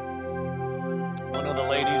 One of the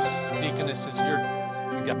ladies, deaconess, you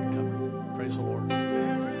got to come. Praise the Lord.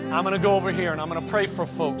 I'm going to go over here and I'm going to pray for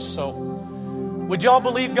folks. So would y'all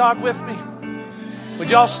believe God with me? Would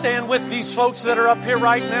y'all stand with these folks that are up here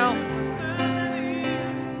right now?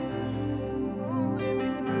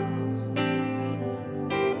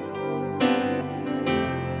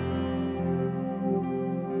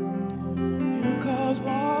 You cause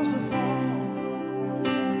walls to fall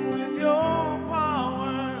with your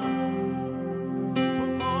power.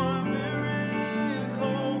 Perform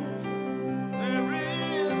miracles. There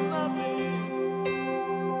is nothing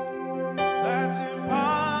that's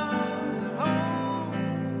impossible.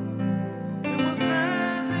 And we're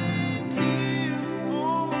standing here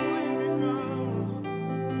only because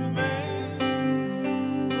you made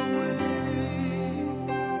a way.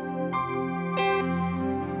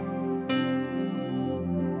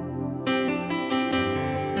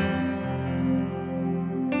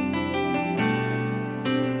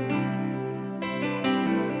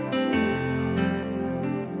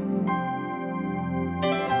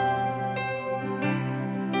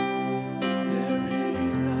 There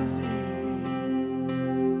is nothing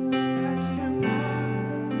that's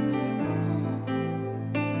impossible.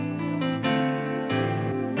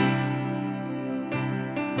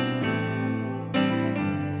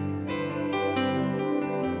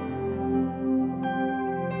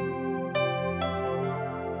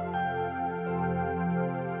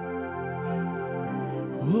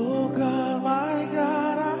 Oh God, my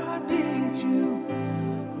God, I need you.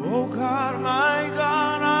 Oh God, my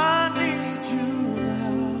God, I need you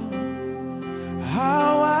now.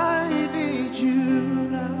 How I need you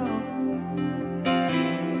now.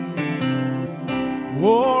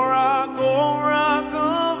 Oh rock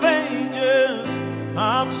of ages,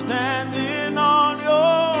 I'm standing on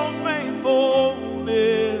your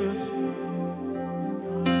faithfulness.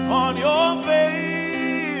 On your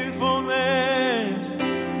faithfulness.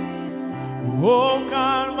 Oh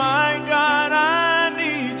God, my God, I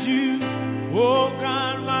need you. Oh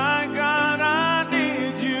God, my God, I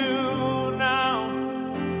need you now.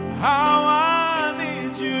 How I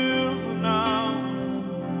need you now.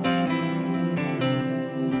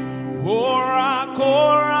 Oh rock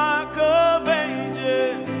of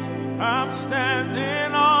ages, I'm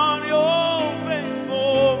standing on your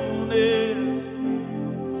faithfulness.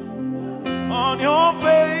 On your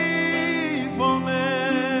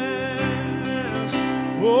faithfulness.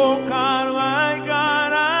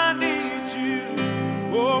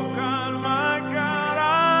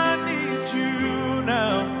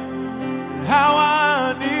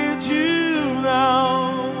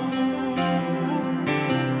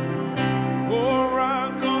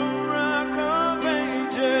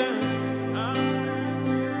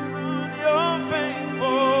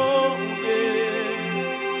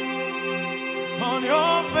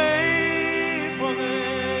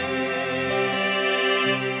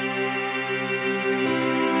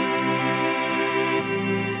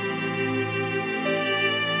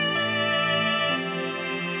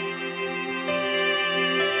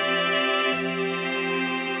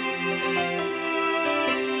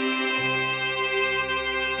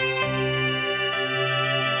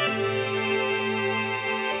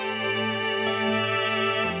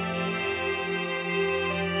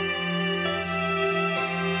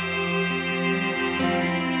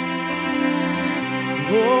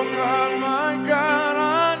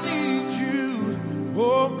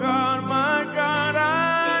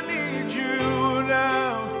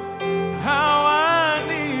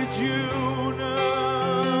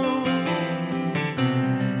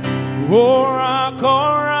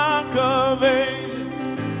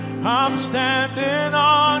 I'm standing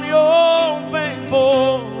on your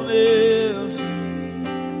faithfulness,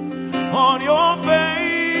 on your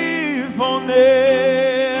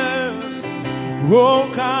faithfulness. Oh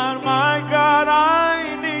God, my God,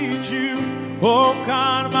 I need you. Oh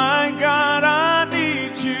God, my God, I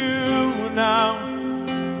need you now.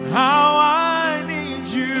 How I need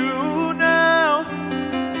you now.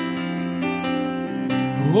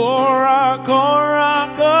 Oh rock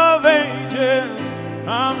of ages,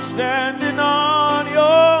 I'm standing on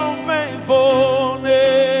your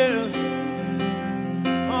faithfulness,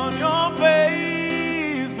 on your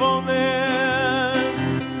faithfulness.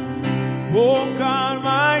 Oh God,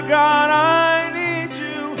 my God, I need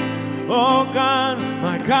you. Oh God,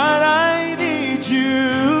 my God, I need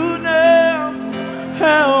you now.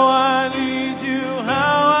 How I need you,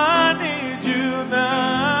 how I need you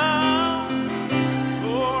now.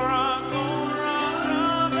 Oh rock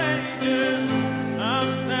of ages,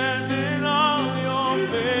 I'm standing on your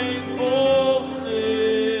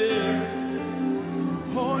faithfulness,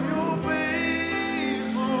 on your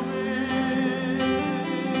faithfulness.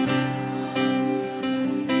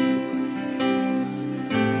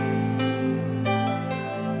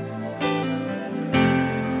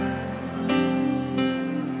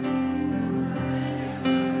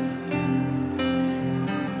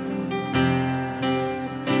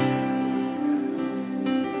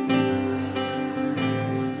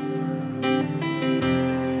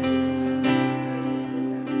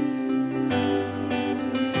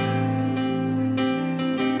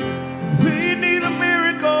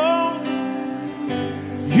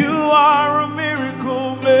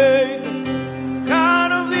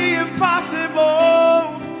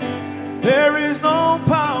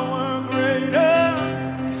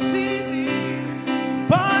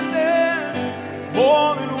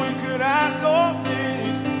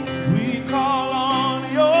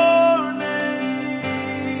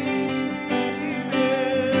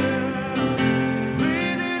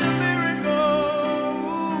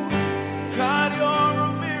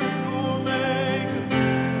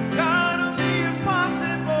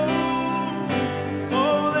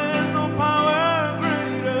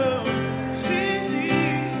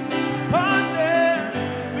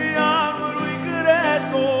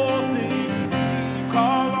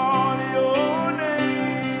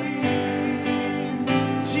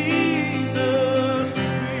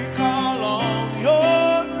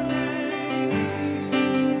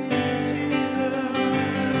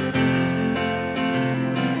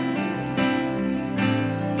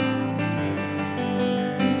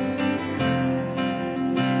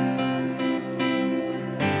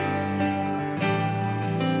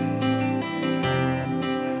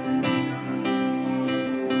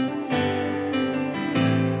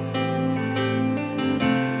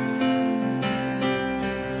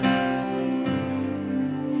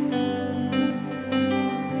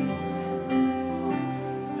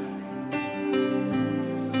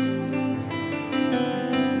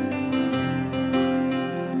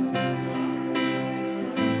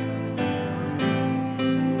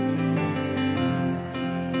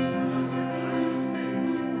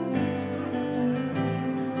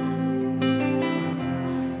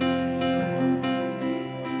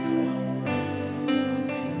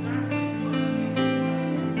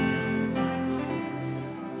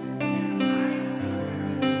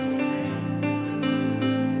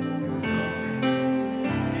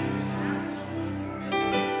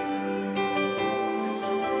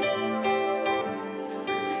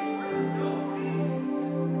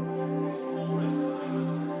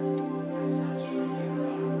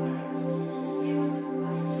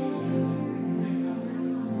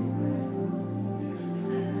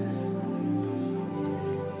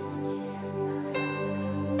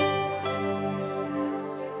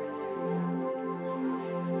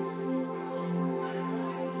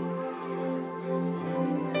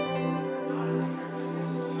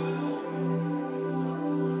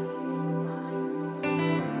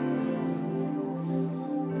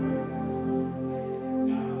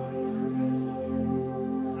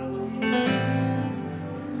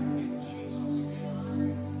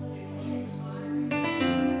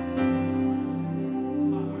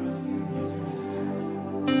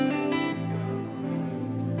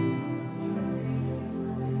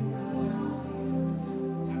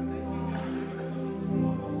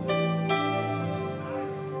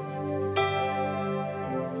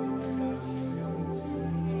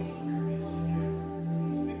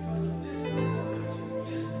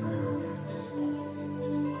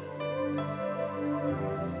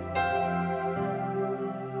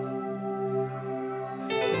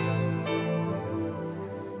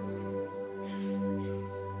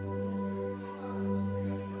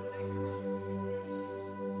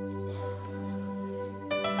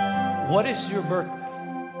 What is your birthday?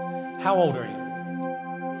 How old are you?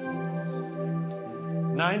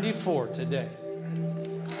 94 today.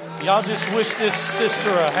 Y'all just wish this sister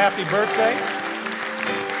a happy birthday.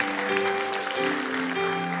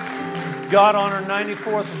 God, on her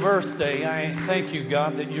 94th birthday, I thank you,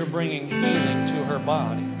 God, that you're bringing healing to her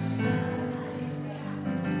body.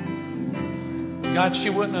 God, she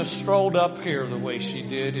wouldn't have strolled up here the way she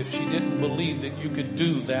did if she didn't believe that you could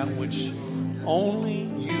do that which only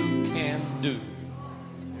you can do.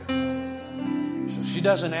 So she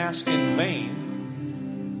doesn't ask in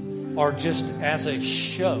vain or just as a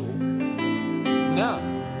show.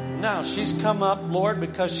 No, she's come up, Lord,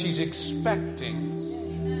 because she's expecting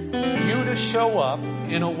you to show up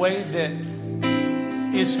in a way that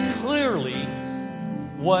is clearly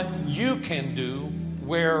what you can do,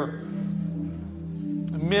 where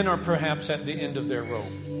men are perhaps at the end of their rope,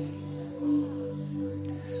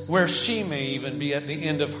 where she may even be at the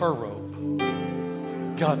end of her rope.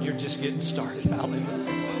 God, you're just getting started.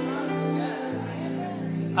 Hallelujah.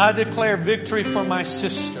 I declare victory for my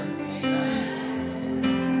sister.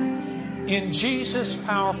 In Jesus'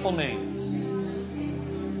 powerful name.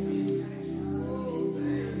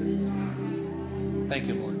 Thank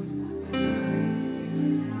you, Lord.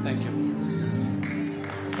 Thank you.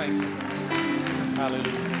 Thank you.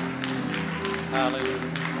 Hallelujah.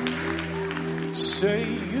 Hallelujah. Say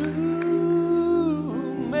you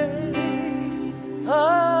made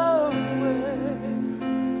a way.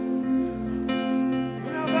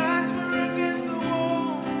 When our backs were against the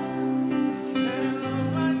wall and it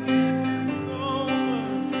looked like it was over,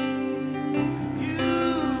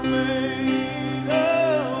 you made a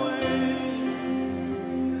way.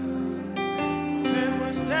 And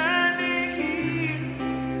we're standing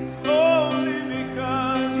here only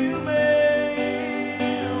because you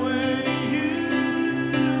made a way.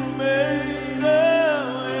 You made a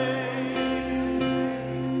way.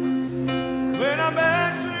 When our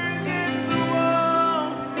backs were against the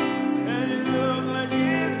wall and it looked like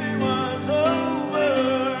if it was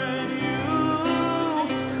over, and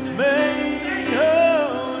you made a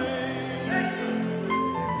way.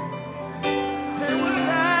 And we're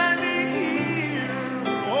standing here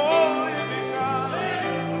only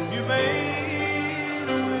because you made a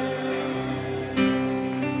way.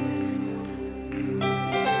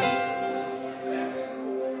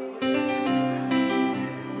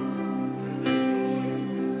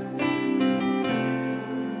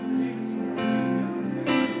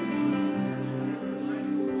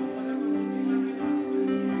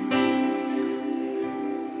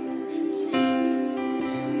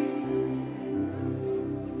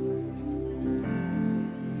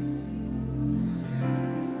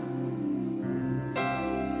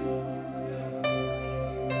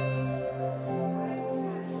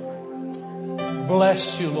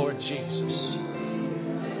 Bless you, Lord Jesus.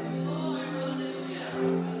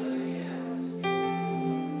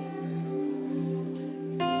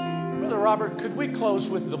 Brother Robert, could we close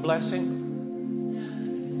with the blessing?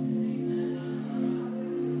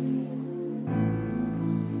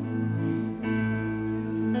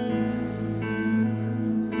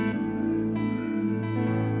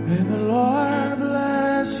 And the Lord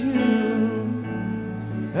bless you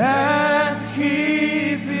and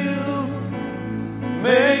keep you.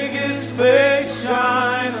 Make his face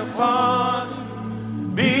shine upon you.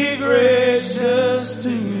 Be gracious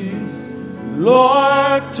to you.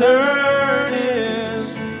 Lord, turn his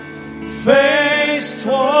face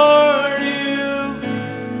toward you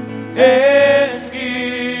and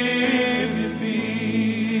give you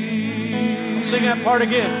peace. Sing that part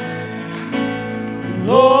again.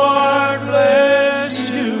 Lord,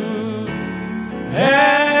 bless you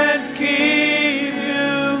and keep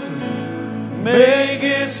you. Make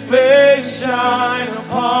his face shine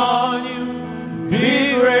upon you.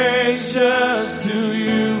 Be gracious to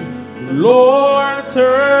you. Lord,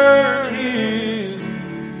 turn his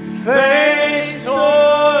face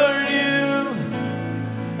toward you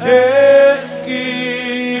and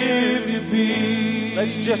give you peace.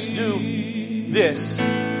 Let's just do this.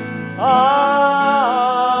 Amen.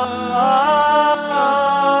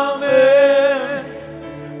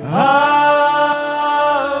 Amen.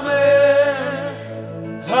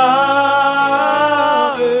 Amen.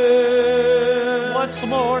 Once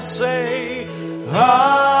more, say Amen.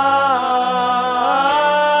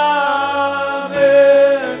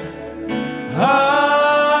 Amen.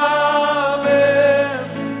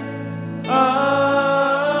 Amen.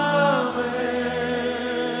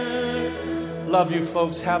 Love you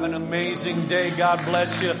folks. Have an amazing day. God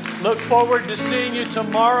bless you. Look forward to seeing you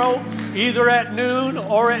tomorrow, either at noon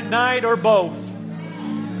or at night or both.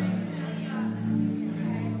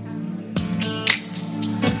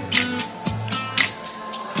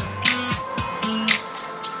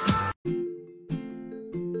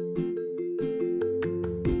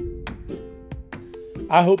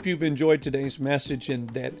 I hope you've enjoyed today's message and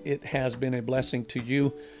that it has been a blessing to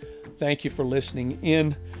you. Thank you for listening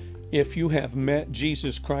in. If you have met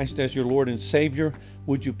Jesus Christ as your Lord and Savior,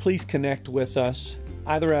 would you please connect with us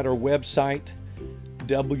either at our website,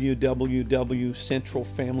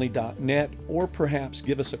 www.centralfamily.net, or perhaps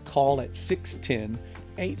give us a call at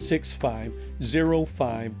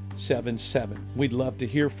 610-865-0577. We'd love to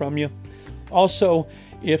hear from you. Also,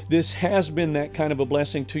 if this has been that kind of a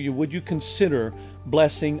blessing to you, would you consider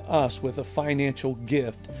blessing us with a financial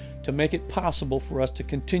gift to make it possible for us to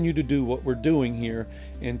continue to do what we're doing here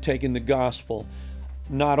in taking the gospel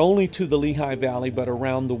not only to the Lehigh Valley but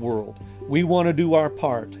around the world. We want to do our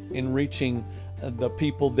part in reaching the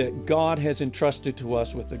people that God has entrusted to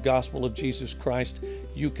us with the gospel of Jesus Christ.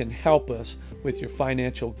 You can help us with your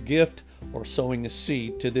financial gift or sowing a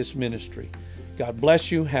seed to this ministry. God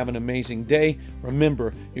bless you. Have an amazing day.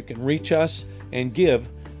 Remember, you can reach us and give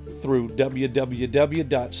through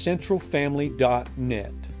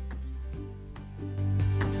www.centralfamily.net.